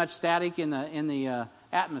 There's too much static in the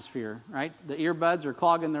atmosphere, right? The earbuds are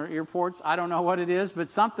clogging their ear ports. I don't know what it is,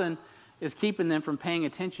 but something is keeping them from paying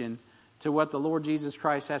attention to what the Lord Jesus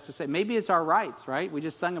Christ has to say. Maybe it's our rights, right? We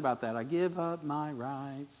just sung about that. I give up my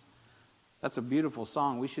rights. That's a beautiful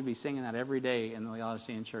song. We should be singing that every day in the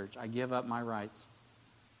Laodicean church. I give up my rights.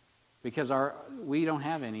 Because we don't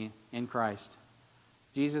have any in Christ.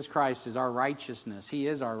 Jesus Christ is our righteousness. He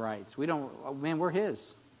is our rights. We're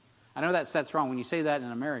His. I know that sets wrong. When you say that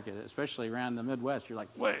in America, especially around the Midwest, you're like,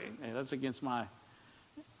 wait, hey, that's against my...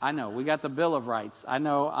 I know, we got the Bill of Rights. I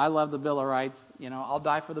know, I love the Bill of Rights. I'll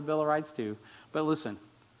die for the Bill of Rights too. But listen,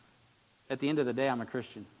 at the end of the day, I'm a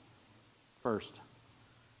Christian first.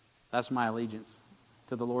 That's my allegiance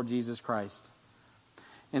to the Lord Jesus Christ.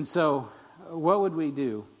 And so, what would we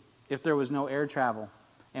do if there was no air travel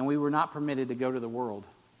and we were not permitted to go to the world?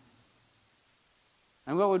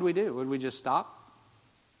 And what would we do? Would we just stop?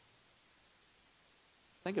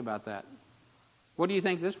 Think about that. What do you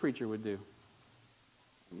think this preacher would do?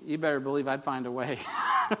 You better believe I'd find a way.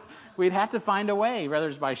 We'd have to find a way, whether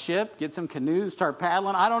it's by ship, get some canoes, start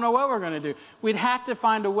paddling. I don't know what we're going to do. We'd have to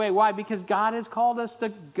find a way. Why? Because God has called us to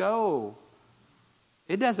go.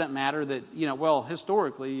 It doesn't matter that,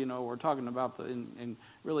 historically, we're talking about and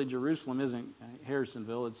really Jerusalem isn't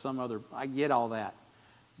Harrisonville, it's some other, I get all that.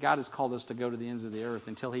 God has called us to go to the ends of the earth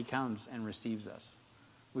until He comes and receives us.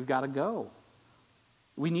 We've got to go.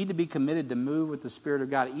 We need to be committed to move with the Spirit of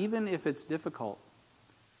God, even if it's difficult.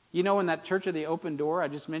 You know, in that Church of the Open Door, I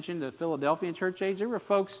just mentioned the Philadelphian church age, there were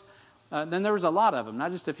folks, then there was a lot of them,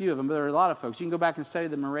 not just a few of them, but there were a lot of folks. You can go back and study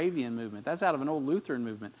the Moravian movement. That's out of an old Lutheran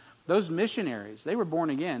movement. Those missionaries, they were born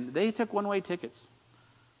again. They took one-way tickets.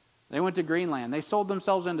 They went to Greenland. They sold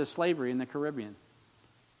themselves into slavery in the Caribbean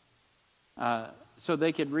so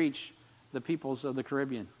they could reach the peoples of the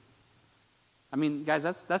Caribbean. I mean, guys,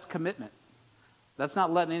 that's commitment. That's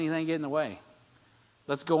not letting anything get in the way.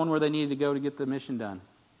 That's going where they needed to go to get the mission done.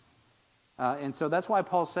 And so that's why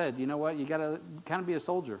Paul said, you know what, you got to kind of be a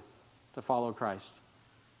soldier to follow Christ.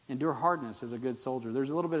 Endure hardness as a good soldier. There's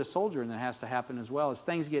a little bit of soldiering that has to happen as well. As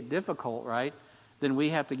things get difficult, right, then we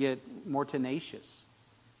have to get more tenacious,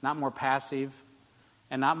 not more passive,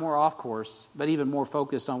 and not more off course, but even more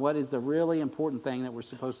focused on what is the really important thing that we're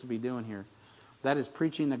supposed to be doing here. That is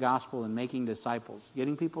preaching the gospel and making disciples,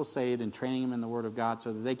 getting people saved and training them in the Word of God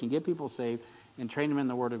so that they can get people saved and train them in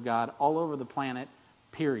the Word of God all over the planet,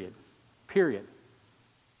 period. Period.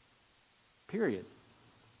 Period.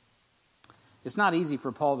 It's not easy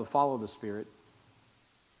for Paul to follow the Spirit,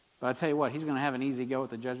 but I tell you what, he's going to have an easy go at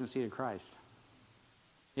the judgment seat of Christ.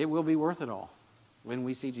 It will be worth it all when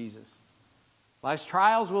we see Jesus. Life's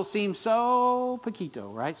trials will seem so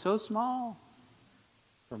poquito, right? So small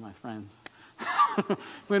for my friends.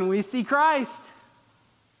 When we see Christ,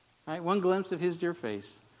 right? One glimpse of His dear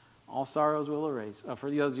face, all sorrows will erase.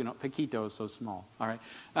 For the others, poquito is so small. All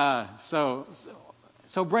right. So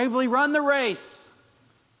bravely run the race.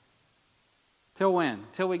 Till when?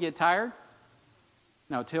 Till we get tired?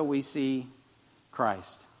 No, till we see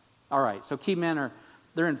Christ. All right. So key men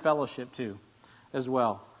they're in fellowship too, as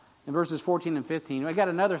well. In verses 14 and 15, I got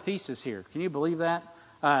another thesis here. Can you believe that?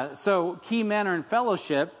 So key men are in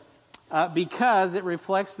fellowship because it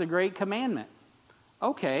reflects the great commandment.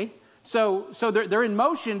 Okay. So they're in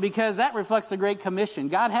motion because that reflects the Great Commission.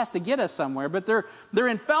 God has to get us somewhere, but they're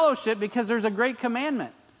in fellowship because there's a great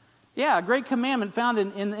commandment. Yeah, a great commandment found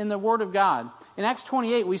in the Word of God. In Acts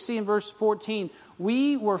 28, we see in verse 14,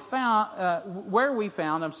 we were found,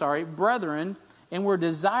 brethren, and were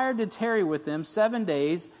desired to tarry with them 7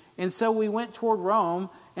 days, and so we went toward Rome,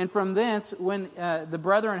 and from thence, when the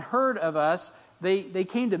brethren heard of us, they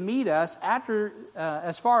came to meet us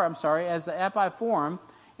as far as the Epiphorum,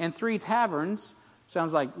 and 3 taverns.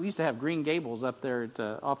 Sounds like we used to have Green Gables up there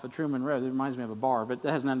off of Truman Road. It reminds me of a bar, but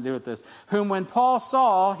that has nothing to do with this. Whom when Paul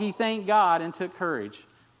saw, he thanked God and took courage.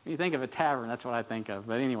 When you think of a tavern, that's what I think of.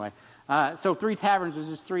 But anyway, so 3 taverns was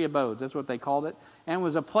just 3 abodes. That's what they called it. And it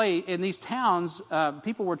was a place, in these towns,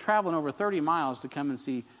 people were traveling over 30 miles to come and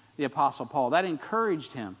see the Apostle Paul. That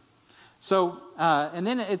encouraged him. So, and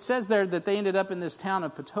then it says there that they ended up in this town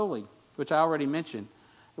of Puteoli, which I already mentioned.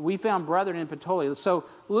 We found brethren in Puteoli. So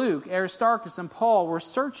Luke, Aristarchus, and Paul were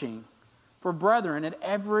searching for brethren at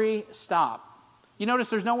every stop. You notice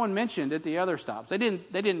there's no one mentioned at the other stops. They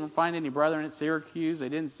didn't find any brethren at Syracuse. They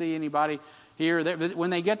didn't see anybody here. When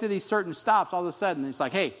they get to these certain stops, all of a sudden it's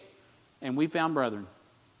like, hey, and we found brethren.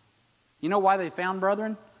 You know why they found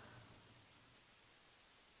brethren?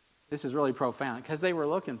 This is really profound. Because they were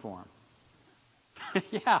looking for them.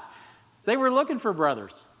 Yeah, they were looking for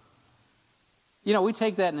brothers. We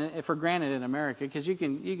take that for granted in America because you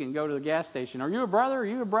can go to the gas station. Are you a brother? Are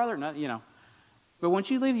you a brother? No, But once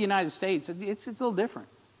you leave the United States, it's a little different.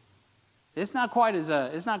 It's not quite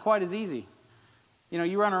as easy.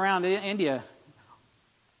 You run around India.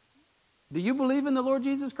 Do you believe in the Lord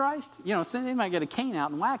Jesus Christ? They might get a cane out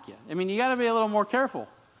and whack you. You got to be a little more careful.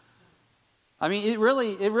 It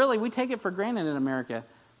really, we take it for granted in America.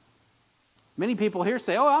 Many people here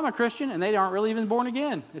say, "Oh, I'm a Christian," and they aren't really even born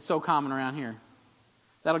again. It's so common around here.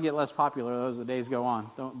 That'll get less popular as the days go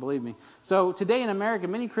on. Don't believe me. So today in America,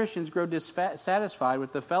 many Christians grow dissatisfied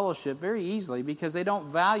with the fellowship very easily because they don't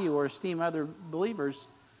value or esteem other believers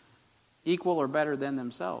equal or better than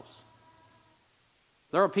themselves.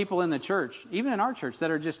 There are people in the church, even in our church,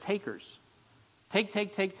 that are just takers. Take.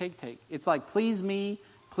 It's like, please me,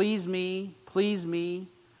 please me, please me.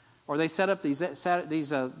 Or they set up these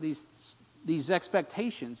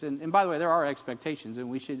expectations. And by the way, there are expectations, and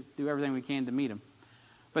we should do everything we can to meet them.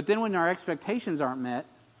 But then when our expectations aren't met,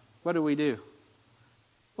 what do?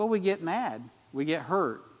 Well, we get mad. We get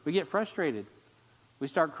hurt. We get frustrated. We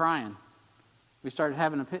start crying. We start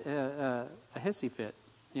having a hissy fit,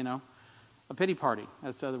 a pity party.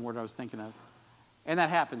 That's the other word I was thinking of. And that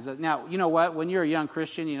happens. Now, you know what? When you're a young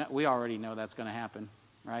Christian, we already know that's going to happen,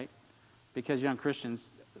 right? Because young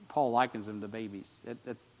Christians, Paul likens them to babies.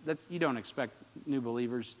 You don't expect new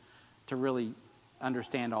believers to really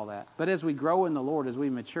understand all that. But as we grow in the Lord, as we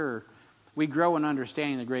mature, we grow in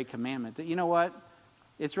understanding the great commandment. That, you know what?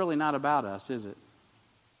 It's really not about us, is it?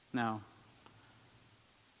 No.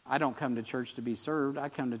 I don't come to church to be served. I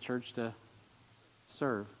come to church to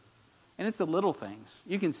serve. And it's the little things.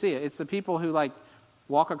 You can see it. It's the people who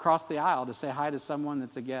walk across the aisle to say hi to someone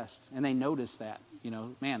that's a guest. And they notice that.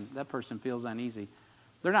 Man, that person feels uneasy.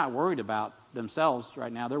 They're not worried about themselves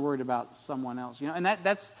right now. They're worried about someone else. And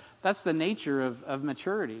that's the nature of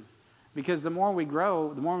maturity. Because the more we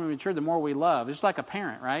grow, the more we mature, the more we love. It's like a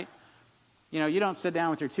parent, right? You don't sit down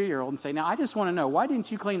with your 2-year-old and say, now, I just want to know, why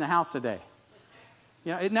didn't you clean the house today?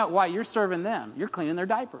 No, why? You're serving them. You're cleaning their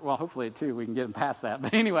diaper. Well, hopefully, too, we can get them past that.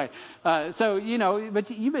 But anyway,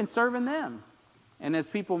 but you've been serving them. And as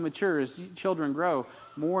people mature, as children grow,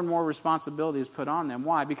 more and more responsibility is put on them.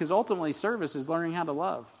 Why? Because ultimately, service is learning how to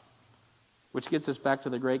love, which gets us back to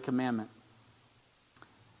the great commandment.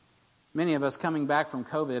 Many of us coming back from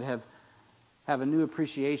COVID have a new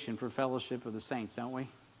appreciation for fellowship of the saints, don't we?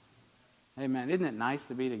 Amen. Isn't it nice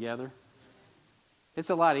to be together? It's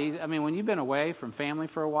a lot easier. I mean, when you've been away from family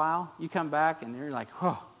for a while, you come back and you're like,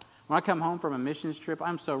 whoa. When I come home from a missions trip,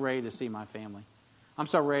 I'm so ready to see my family. I'm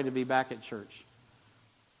so ready to be back at church.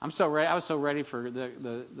 I'm so ready. I was so ready for the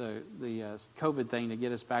COVID thing to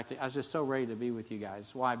get us back to. I was just so ready to be with you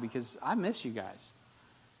guys. Why? Because I miss you guys.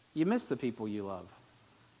 You miss the people you love.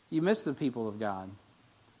 You miss the people of God.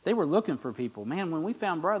 They were looking for people. Man, when we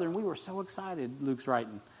found brethren, we were so excited, Luke's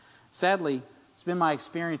writing. Sadly, it's been my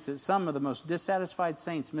experience that some of the most dissatisfied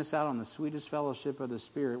saints miss out on the sweetest fellowship of the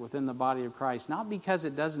Spirit within the body of Christ, not because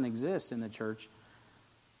it doesn't exist in the church,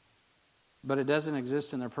 but it doesn't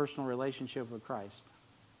exist in their personal relationship with Christ.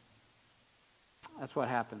 That's what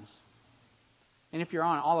happens. And if you're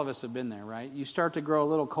on, all of us have been there, right? You start to grow a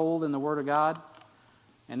little cold in the Word of God,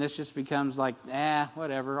 and this just becomes like,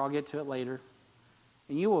 whatever, I'll get to it later.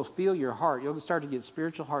 And you will feel your heart. You'll start to get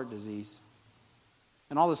spiritual heart disease.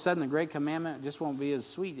 And all of a sudden, the great commandment just won't be as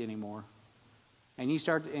sweet anymore. And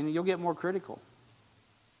you'll get more critical.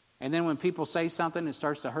 And then when people say something, it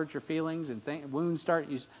starts to hurt your feelings, and wounds start,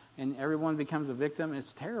 and everyone becomes a victim.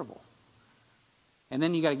 It's terrible. And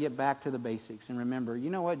then you got to get back to the basics and remember, you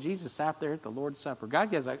know what? Jesus sat there at the Lord's Supper.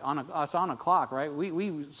 God gets us on a clock, right?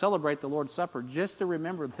 We celebrate the Lord's Supper just to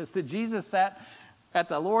remember this, that Jesus sat at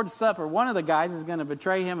the Lord's Supper. One of the guys is going to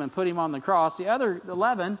betray him and put him on the cross. The other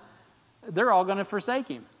 11, they're all going to forsake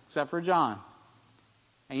him, except for John.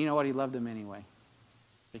 And you know what? He loved him anyway.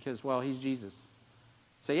 Because, well, he's Jesus.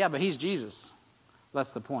 Say, yeah, but he's Jesus.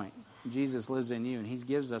 That's the point. Jesus lives in you, and he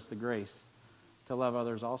gives us the grace to love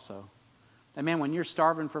others also. And man, when you're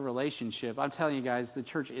starving for relationship, I'm telling you guys, the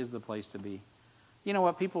church is the place to be. You know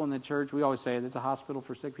what? People in the church, we always say it's a hospital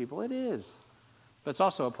for sick people. It is. But it's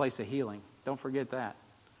also a place of healing. Don't forget that.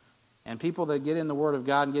 And people that get in the Word of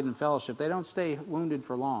God and get in fellowship, they don't stay wounded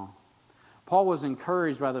for long. Paul was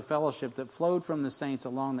encouraged by the fellowship that flowed from the saints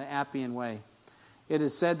along the Appian Way. It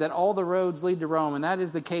is said that all the roads lead to Rome, and that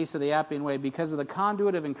is the case of the Appian Way because of the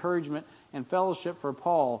conduit of encouragement and fellowship for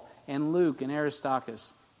Paul and Luke and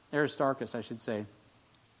Aristarchus, I should say.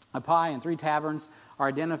 Appian and 3 taverns are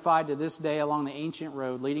identified to this day along the ancient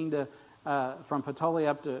road leading to from Puteoli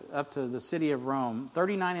up to the city of Rome.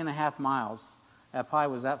 39 and a half miles.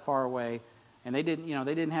 Appian was that far away, and they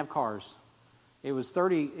didn't have cars. It was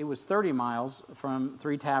 30 miles from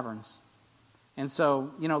 3 taverns. And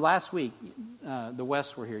so, last week, the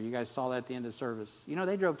Wests were here. You guys saw that at the end of service.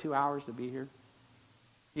 They drove 2 hours to be here.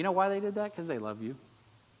 You know why they did that? Because they love you,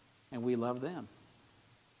 and we love them.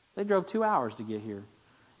 They drove 2 hours to get here.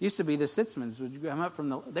 Used to be the Sitzmans would come up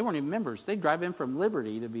they weren't even members. They'd drive in from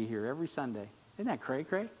Liberty to be here every Sunday. Isn't that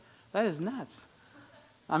cray-cray? That is nuts.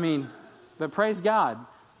 But praise God.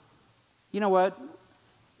 You know what?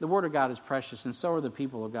 The Word of God is precious, and so are the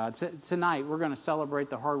people of God. Tonight, we're going to celebrate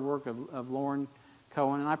the hard work of Lauren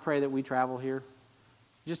Cohen, and I pray that we travel here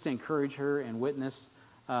just to encourage her and witness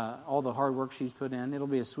all the hard work she's put in. It'll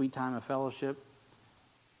be a sweet time of fellowship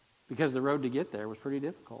because the road to get there was pretty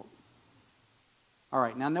difficult. All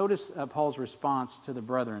right, now notice Paul's response to the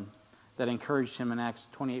brethren that encouraged him in Acts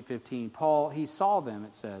 28:15. Paul, he saw them,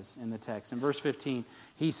 it says in the text. In verse 15,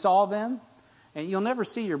 he saw them. And you'll never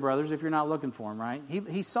see your brothers if you're not looking for them, right?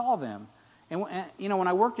 He saw them. And when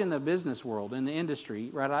I worked in the business world, in the industry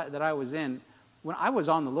that I was in, when I was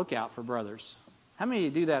on the lookout for brothers. How many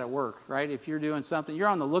of you do that at work, right? If you're doing something, you're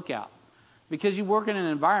on the lookout. Because you work in an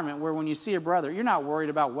environment where when you see a brother, you're not worried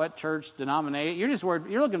about what church, denomination. You're just worried,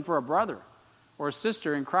 you're looking for a brother or a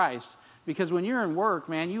sister in Christ. Because when you're in work,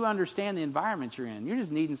 man, you understand the environment you're in. You're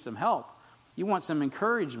just needing some help. You want some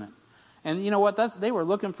encouragement. And you know what? They were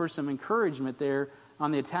looking for some encouragement there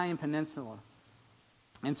on the Italian peninsula.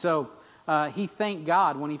 And so he thanked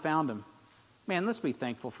God when he found him. Man, let's be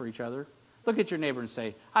thankful for each other. Look at your neighbor and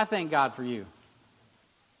say, I thank God for you.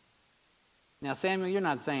 Now, Samuel, you're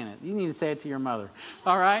not saying it. You need to say it to your mother.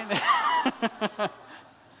 All right?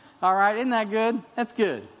 All right, isn't that good? That's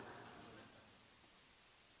good.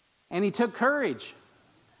 And he took courage.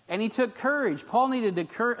 And he took courage. Paul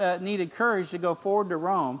needed courage to go forward to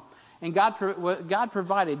Rome. And God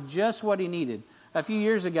provided just what he needed. A few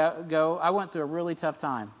years ago, I went through a really tough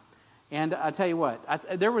time. And I tell you what,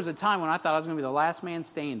 there was a time when I thought I was going to be the last man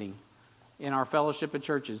standing in our fellowship of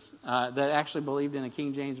churches that actually believed in a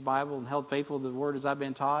King James Bible and held faithful to the Word as I've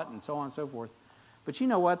been taught and so on and so forth. But you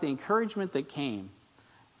know what? The encouragement that came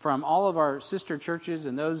from all of our sister churches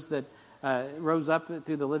and those that rose up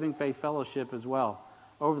through the Living Faith Fellowship as well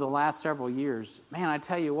over the last several years, man, I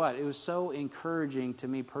tell you what, it was so encouraging to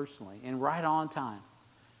me personally and right on time.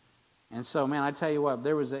 And so, man, I tell you what,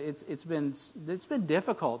 it's been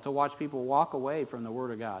difficult to watch people walk away from the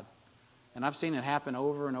Word of God. And I've seen it happen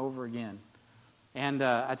over and over again. And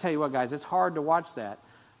I tell you what, guys, it's hard to watch that.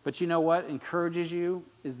 But you know what encourages you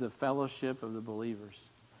is the fellowship of the believers.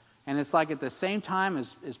 And it's like at the same time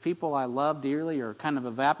as people I love dearly are kind of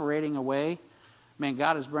evaporating away, man,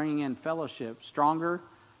 God is bringing in fellowship, stronger,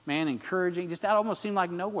 man, encouraging. Just that almost seemed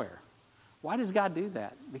like nowhere. Why does God do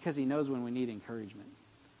that? Because He knows when we need encouragement.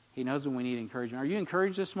 He knows when we need encouragement. Are you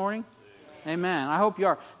encouraged this morning? Amen. I hope you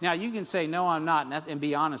are. Now, you can say, no, I'm not, and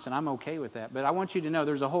be honest, and I'm okay with that. But I want you to know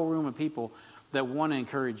there's a whole room of people that want to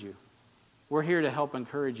encourage you. We're here to help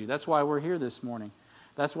encourage you. That's why we're here this morning.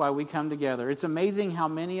 That's why we come together. It's amazing how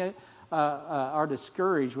many are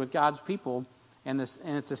discouraged with God's people, and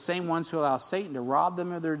it's the same ones who allow Satan to rob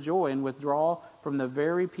them of their joy and withdraw from the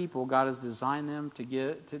very people God has designed them to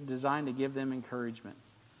give them encouragement.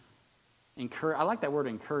 I like that word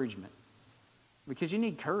encouragement because you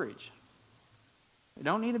need courage. You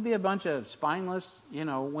don't need to be a bunch of spineless,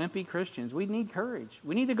 wimpy Christians. We need courage.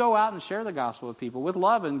 We need to go out and share the gospel with people with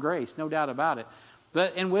love and grace, no doubt about it,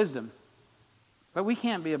 and wisdom. But we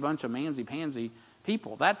can't be a bunch of mamsy-pamsy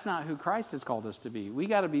people. That's not who Christ has called us to be. We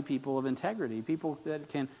got to be people of integrity, people that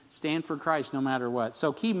can stand for Christ no matter what.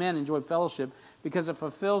 So key men enjoy fellowship because it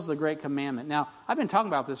fulfills the great commandment. Now, I've been talking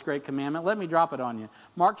about this great commandment. Let me drop it on you.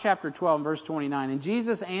 Mark chapter 12, verse 29. And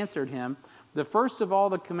Jesus answered him, the first of all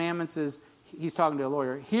the commandments is, he's talking to a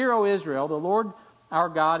lawyer, Hear, O Israel, the Lord our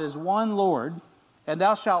God is one Lord, and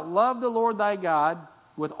thou shalt love the Lord thy God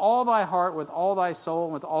with all thy heart, with all thy soul,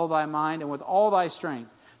 and with all thy mind, and with all thy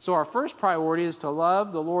strength. So our first priority is to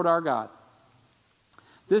love the Lord our God.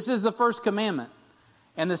 This is the first commandment.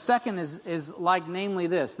 And the second is like namely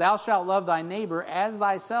this, thou shalt love thy neighbor as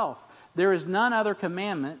thyself. There is none other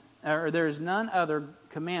commandment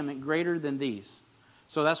greater than these.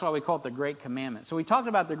 So that's why we call it the Great Commandment. So we talked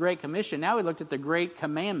about the Great Commission. Now we looked at the Great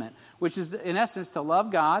Commandment, which is in essence to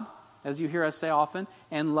love God, as you hear us say often,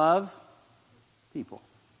 and love people.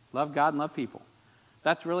 Love God and love people.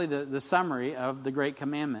 That's really the summary of the Great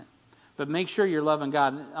Commandment. But make sure you're loving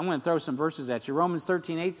God. I'm going to throw some verses at you. Romans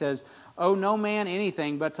 13:8 says, Owe no man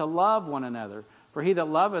anything but to love one another. For he that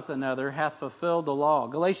loveth another hath fulfilled the law.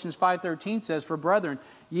 Galatians 5:13 says, For brethren,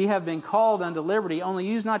 ye have been called unto liberty. Only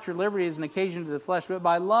use not your liberty as an occasion to the flesh, but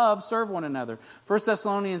by love serve one another. 1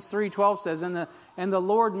 Thessalonians 3:12 says, And the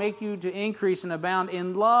Lord make you to increase and abound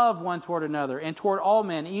in love one toward another, and toward all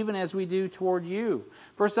men, even as we do toward you.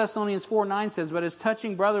 1 Thessalonians 4:9 says, But as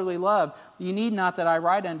touching brotherly love, ye need not that I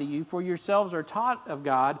write unto you, for yourselves are taught of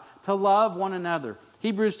God to love one another.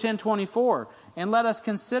 Hebrews 10:24, And let us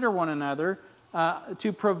consider one another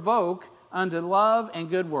to provoke unto love and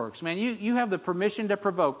good works. Man, you have the permission to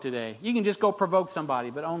provoke today. You can just go provoke somebody,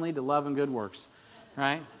 but only to love and good works.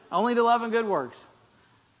 Right? Only to love and good works.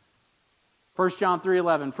 1 John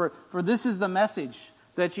 3:11, For this is the message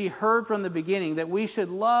that ye heard from the beginning, that we should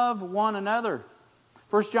love one another.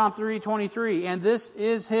 1 John 3:23, And this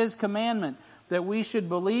is His commandment, that we should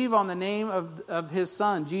believe on the name of His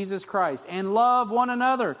Son, Jesus Christ, and love one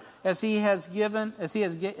another as He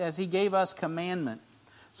gave us commandment.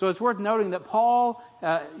 So it's worth noting that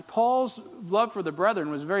Paul's love for the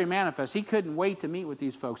brethren was very manifest. He couldn't wait to meet with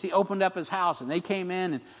these folks. He opened up his house and they came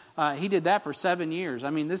in, and he did that for 7 years. I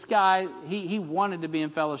mean, this guy, he wanted to be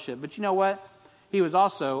in fellowship. But you know what? He was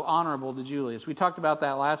also honorable to Julius. We talked about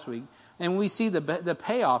that last week. And we see the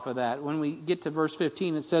payoff of that when we get to verse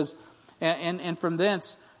 15. It says, and from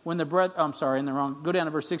thence, when the go down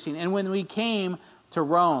to verse 16. And when we came to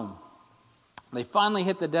Rome, they finally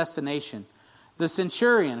hit the destination. The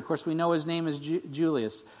centurion, of course we know his name is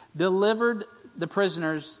Julius, delivered the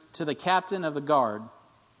prisoners to the captain of the guard,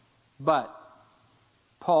 but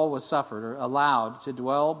Paul was suffered or allowed to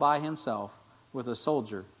dwell by himself with a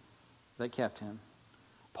soldier that kept him.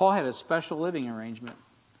 Paul had a special living arrangement.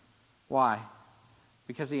 Why?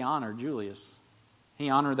 Because he honored Julius. He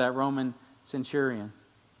honored that Roman centurion.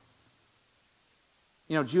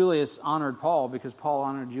 You know, Julius honored Paul because Paul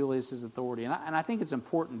honored Julius's authority. And I think it's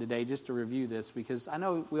important today just to review this, because I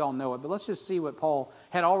know we all know it, but let's just see what Paul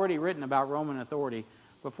had already written about Roman authority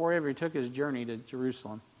before he ever took his journey to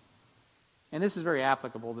Jerusalem. And this is very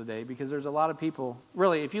applicable today, because there's a lot of people,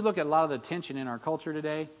 really, if you look at a lot of the tension in our culture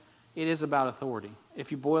today, it is about authority.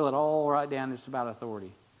 If you boil it all right down, it's about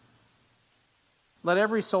authority. Let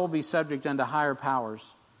every soul be subject unto higher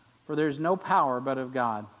powers, for there is no power but of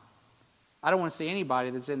God. I don't want to see anybody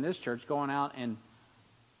that's in this church going out and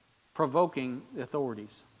provoking the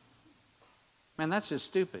authorities. Man, that's just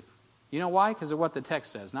stupid. You know why? Because of what the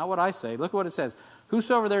text says, not what I say. Look what it says.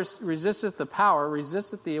 Whosoever there resisteth the power,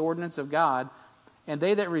 resisteth the ordinance of God, and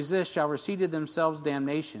they that resist shall receive to themselves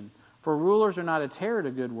damnation. For rulers are not a terror to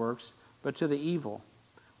good works, but to the evil.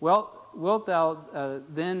 Well, wilt thou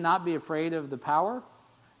then not be afraid of the power?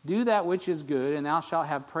 Do that which is good, and thou shalt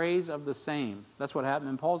have praise of the same. That's what happened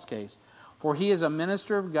in Paul's case. For he is a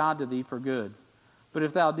minister of God to thee for good. But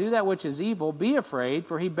if thou do that which is evil, be afraid,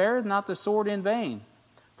 for he beareth not the sword in vain.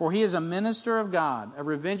 For he is a minister of God, a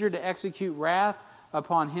revenger to execute wrath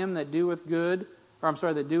upon him that doeth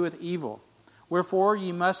that doeth evil. Wherefore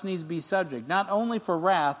ye must needs be subject, not only for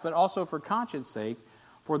wrath, but also for conscience sake.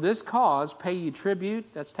 For this cause pay ye tribute,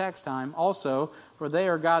 that's tax time, also, for they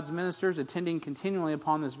are God's ministers, attending continually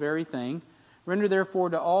upon this very thing. Render therefore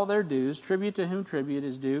to all their dues, tribute to whom tribute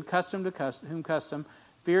is due, custom to whom custom,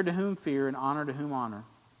 fear to whom fear, and honor to whom honor.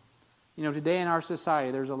 You know, today in our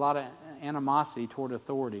society, there's a lot of animosity toward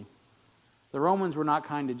authority. The Romans were not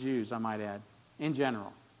kind to Jews, I might add, in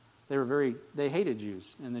general. They hated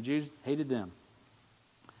Jews, and the Jews hated them.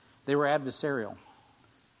 They were adversarial.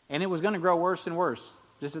 And it was going to grow worse and worse,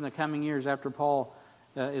 just in the coming years after Paul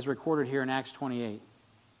is recorded here in Acts 28.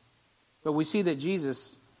 But we see that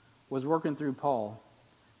Jesus was working through Paul,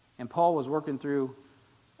 and Jesus was working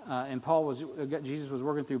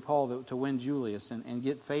through Paul to win Julius and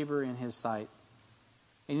get favor in his sight.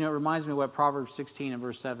 And you know, it reminds me of what Proverbs 16 and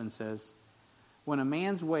verse 7 says. When a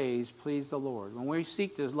man's ways please the Lord, when we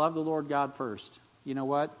seek to love the Lord God first, you know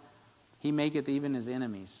what? He maketh even his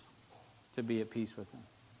enemies to be at peace with him.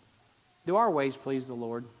 Do our ways please the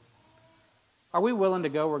Lord? Are we willing to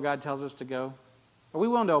go where God tells us to go? Are we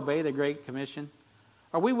willing to obey the Great Commission?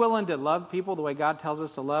 Are we willing to love people the way God tells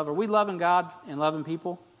us to love? Are we loving God and loving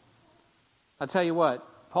people? I'll tell you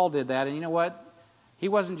what, Paul did that, and you know what? He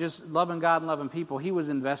wasn't just loving God and loving people, he was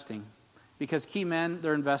investing. Because key men,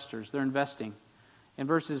 they're investors, they're investing. In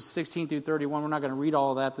verses 16 through 31, we're not going to read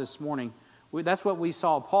all of that this morning. That's what we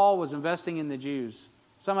saw. Paul was investing in the Jews.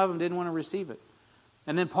 Some of them didn't want to receive it.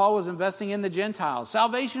 And then Paul was investing in the Gentiles.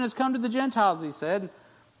 Salvation has come to the Gentiles, he said.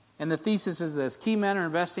 And the thesis is this: key men are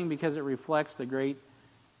investing because it reflects the great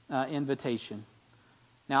invitation.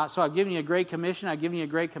 Now, so I've given you a great commission, I've given you a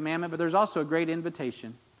great commandment, but there's also a great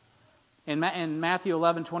invitation. In Matthew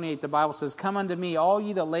 11:28, the Bible says, Come unto me, all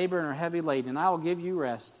ye that labor and are heavy laden, and I will give you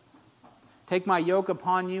rest. Take my yoke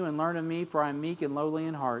upon you and learn of me, for I am meek and lowly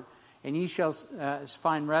in heart, and ye shall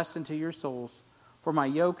find rest unto your souls. For my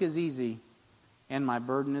yoke is easy and my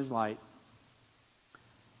burden is light.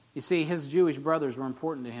 You see, his Jewish brothers were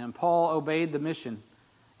important to him. Paul obeyed the mission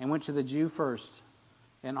and went to the Jew first,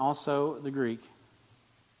 and also the Greek.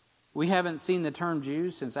 We haven't seen the term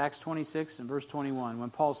Jews since Acts 26 and verse 21, when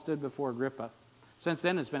Paul stood before Agrippa. Since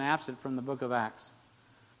then, it's been absent from the book of Acts.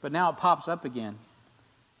 But now it pops up again.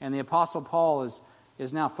 And the Apostle Paul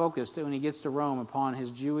is now focused, when he gets to Rome, upon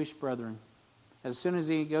his Jewish brethren. As soon as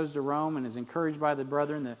he goes to Rome and is encouraged by the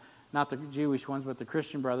brethren, not the Jewish ones, but the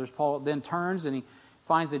Christian brothers, Paul then turns and he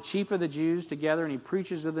finds the chief of the Jews together and he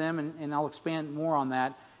preaches to them, and I'll expand more on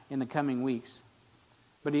that in the coming weeks.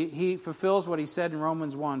 But he fulfills what he said in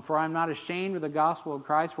Romans 1, For I am not ashamed of the gospel of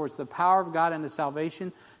Christ, for it's the power of God unto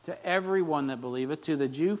salvation to everyone that believeth, to the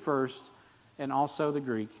Jew first, and also the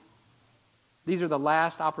Greek. These are the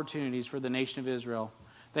last opportunities for the nation of Israel.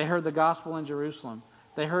 They heard the gospel in Jerusalem.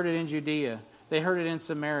 They heard it in Judea. They heard it in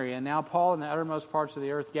Samaria. And now Paul, in the uttermost parts of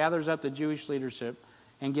the earth, gathers up the Jewish leadership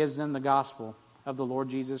and gives them the gospel of the Lord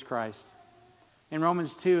Jesus Christ. In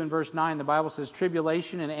Romans 2 and verse 9, the Bible says,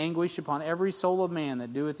 Tribulation and anguish upon every soul of man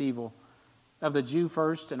that doeth evil, of the Jew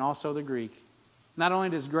first and also the Greek. Not only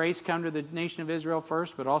does grace come to the nation of Israel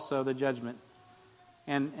first, but also the judgment.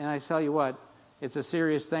 And I tell you what, it's a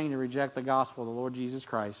serious thing to reject the gospel of the Lord Jesus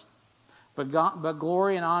Christ. But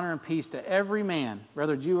glory and honor and peace to every man,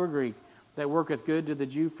 whether Jew or Greek, that worketh good to the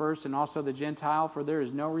Jew first and also the Gentile, for there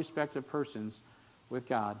is no respect of persons with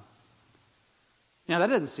God. Now that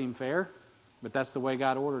doesn't seem fair, but that's the way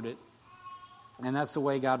God ordered it. And that's the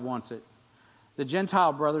way God wants it. The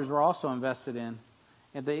Gentile brothers were also invested in.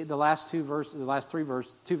 At the last two verses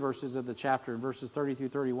of the chapter, in verses 30 through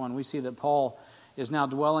 31, we see that Paul is now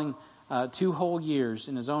dwelling 2 whole years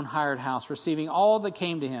in his own hired house, receiving all that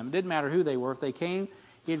came to him. It didn't matter who they were. If they came,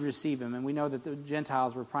 he'd receive them. And we know that the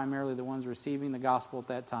Gentiles were primarily the ones receiving the gospel at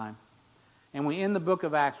that time. And we end the book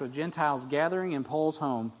of Acts with Gentiles gathering in Paul's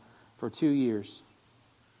home for 2 years.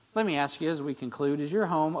 Let me ask you as we conclude, is your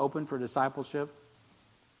home open for discipleship?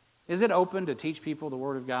 Is it open to teach people the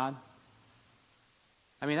Word of God?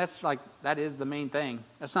 I mean, that is the main thing.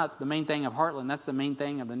 That's not the main thing of Heartland. That's the main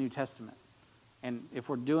thing of the New Testament. And if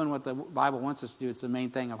we're doing what the Bible wants us to do, it's the main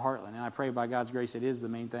thing of Heartland. And I pray by God's grace it is the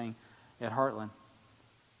main thing at Heartland.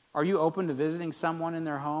 Are you open to visiting someone in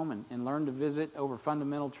their home and learn to visit over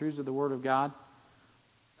fundamental truths of the Word of God?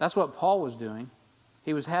 That's what Paul was doing.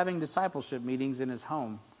 He was having discipleship meetings in his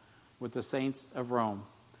home with the saints of Rome.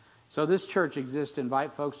 So this church exists to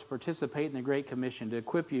invite folks to participate in the Great Commission, to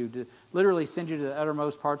equip you, to literally send you to the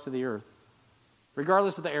uttermost parts of the earth,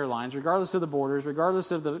 regardless of the airlines, regardless of the borders,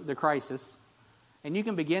 regardless of the crisis. And you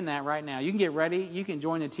can begin that right now. You can get ready. You can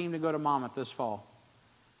join a team to go to Monmouth this fall.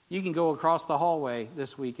 You can go across the hallway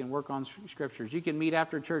this week and work on scriptures. You can meet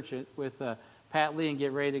after church with Pat Lee and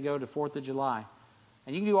get ready to go to 4th of July.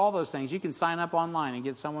 And you can do all those things. You can sign up online and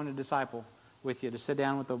get someone to disciple with you, to sit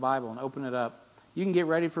down with the Bible and open it up. You can get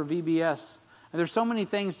ready for VBS. And there's so many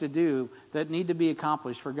things to do that need to be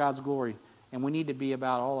accomplished for God's glory. And we need to be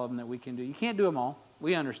about all of them that we can do. You can't do them all.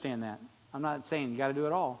 We understand that. I'm not saying you got to do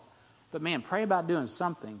it all. But man, pray about doing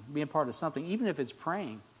something, being part of something, even if it's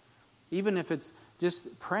praying. Even if it's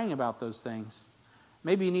just praying about those things.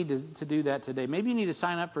 Maybe you need to do that today. Maybe you need to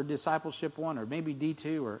sign up for Discipleship 1 or maybe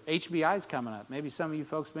D2 or HBI is coming up. Maybe some of you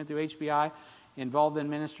folks been through HBI, involved in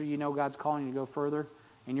ministry. You know God's calling you to go further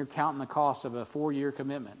and you're counting the cost of a 4-year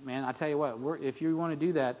commitment. Man, I tell you what, if you want to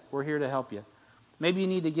do that, we're here to help you. Maybe you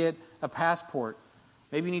need to get a passport.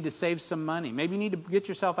 Maybe you need to save some money. Maybe you need to get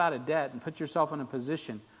yourself out of debt and put yourself in a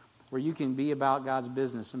position where you can be about God's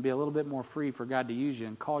business and be a little bit more free for God to use you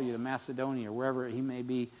and call you to Macedonia or wherever He may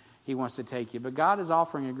be, He wants to take you. But God is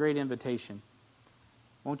offering a great invitation.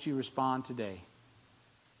 Won't you respond today?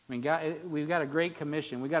 I mean, God, we've got a great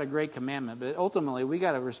commission. We've got a great commandment. But ultimately, we've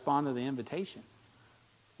got to respond to the invitation.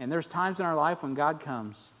 And there's times in our life when God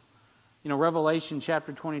comes. You know, Revelation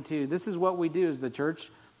chapter 22. This is what we do as the church.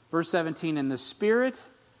 Verse 17, and the Spirit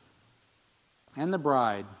and the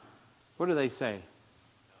bride, what do they say?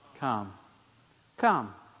 Come.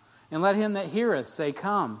 Come. And let him that heareth say,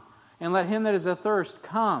 come. And let him that is athirst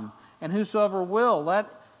come. And whosoever will, let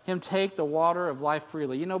him take the water of life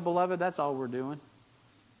freely. You know, beloved, that's all we're doing.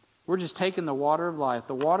 We're just taking the water of life,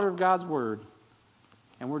 the water of God's Word,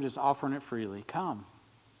 and we're just offering it freely. Come.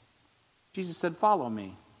 Jesus said, follow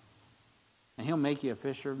me. And He'll make you a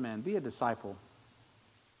fisher of men. Be a disciple.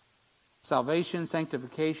 Salvation,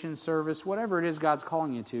 sanctification, service, whatever it is God's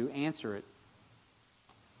calling you to, answer it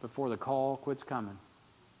before the call quits coming.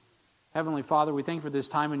 Heavenly Father, we thank you for this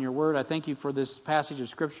time in your word. I thank you for this passage of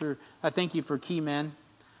Scripture. I thank you for key men,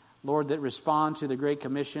 Lord, that respond to the Great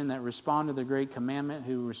Commission, that respond to the Great Commandment,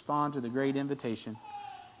 who respond to the Great Invitation,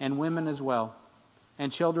 and women as well,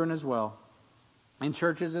 and children as well, and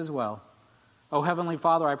churches as well. Oh, Heavenly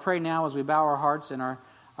Father, I pray now as we bow our hearts and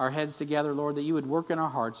our heads together, Lord, that you would work in our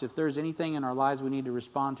hearts. If there's anything in our lives we need to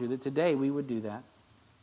respond to, that today we would do that.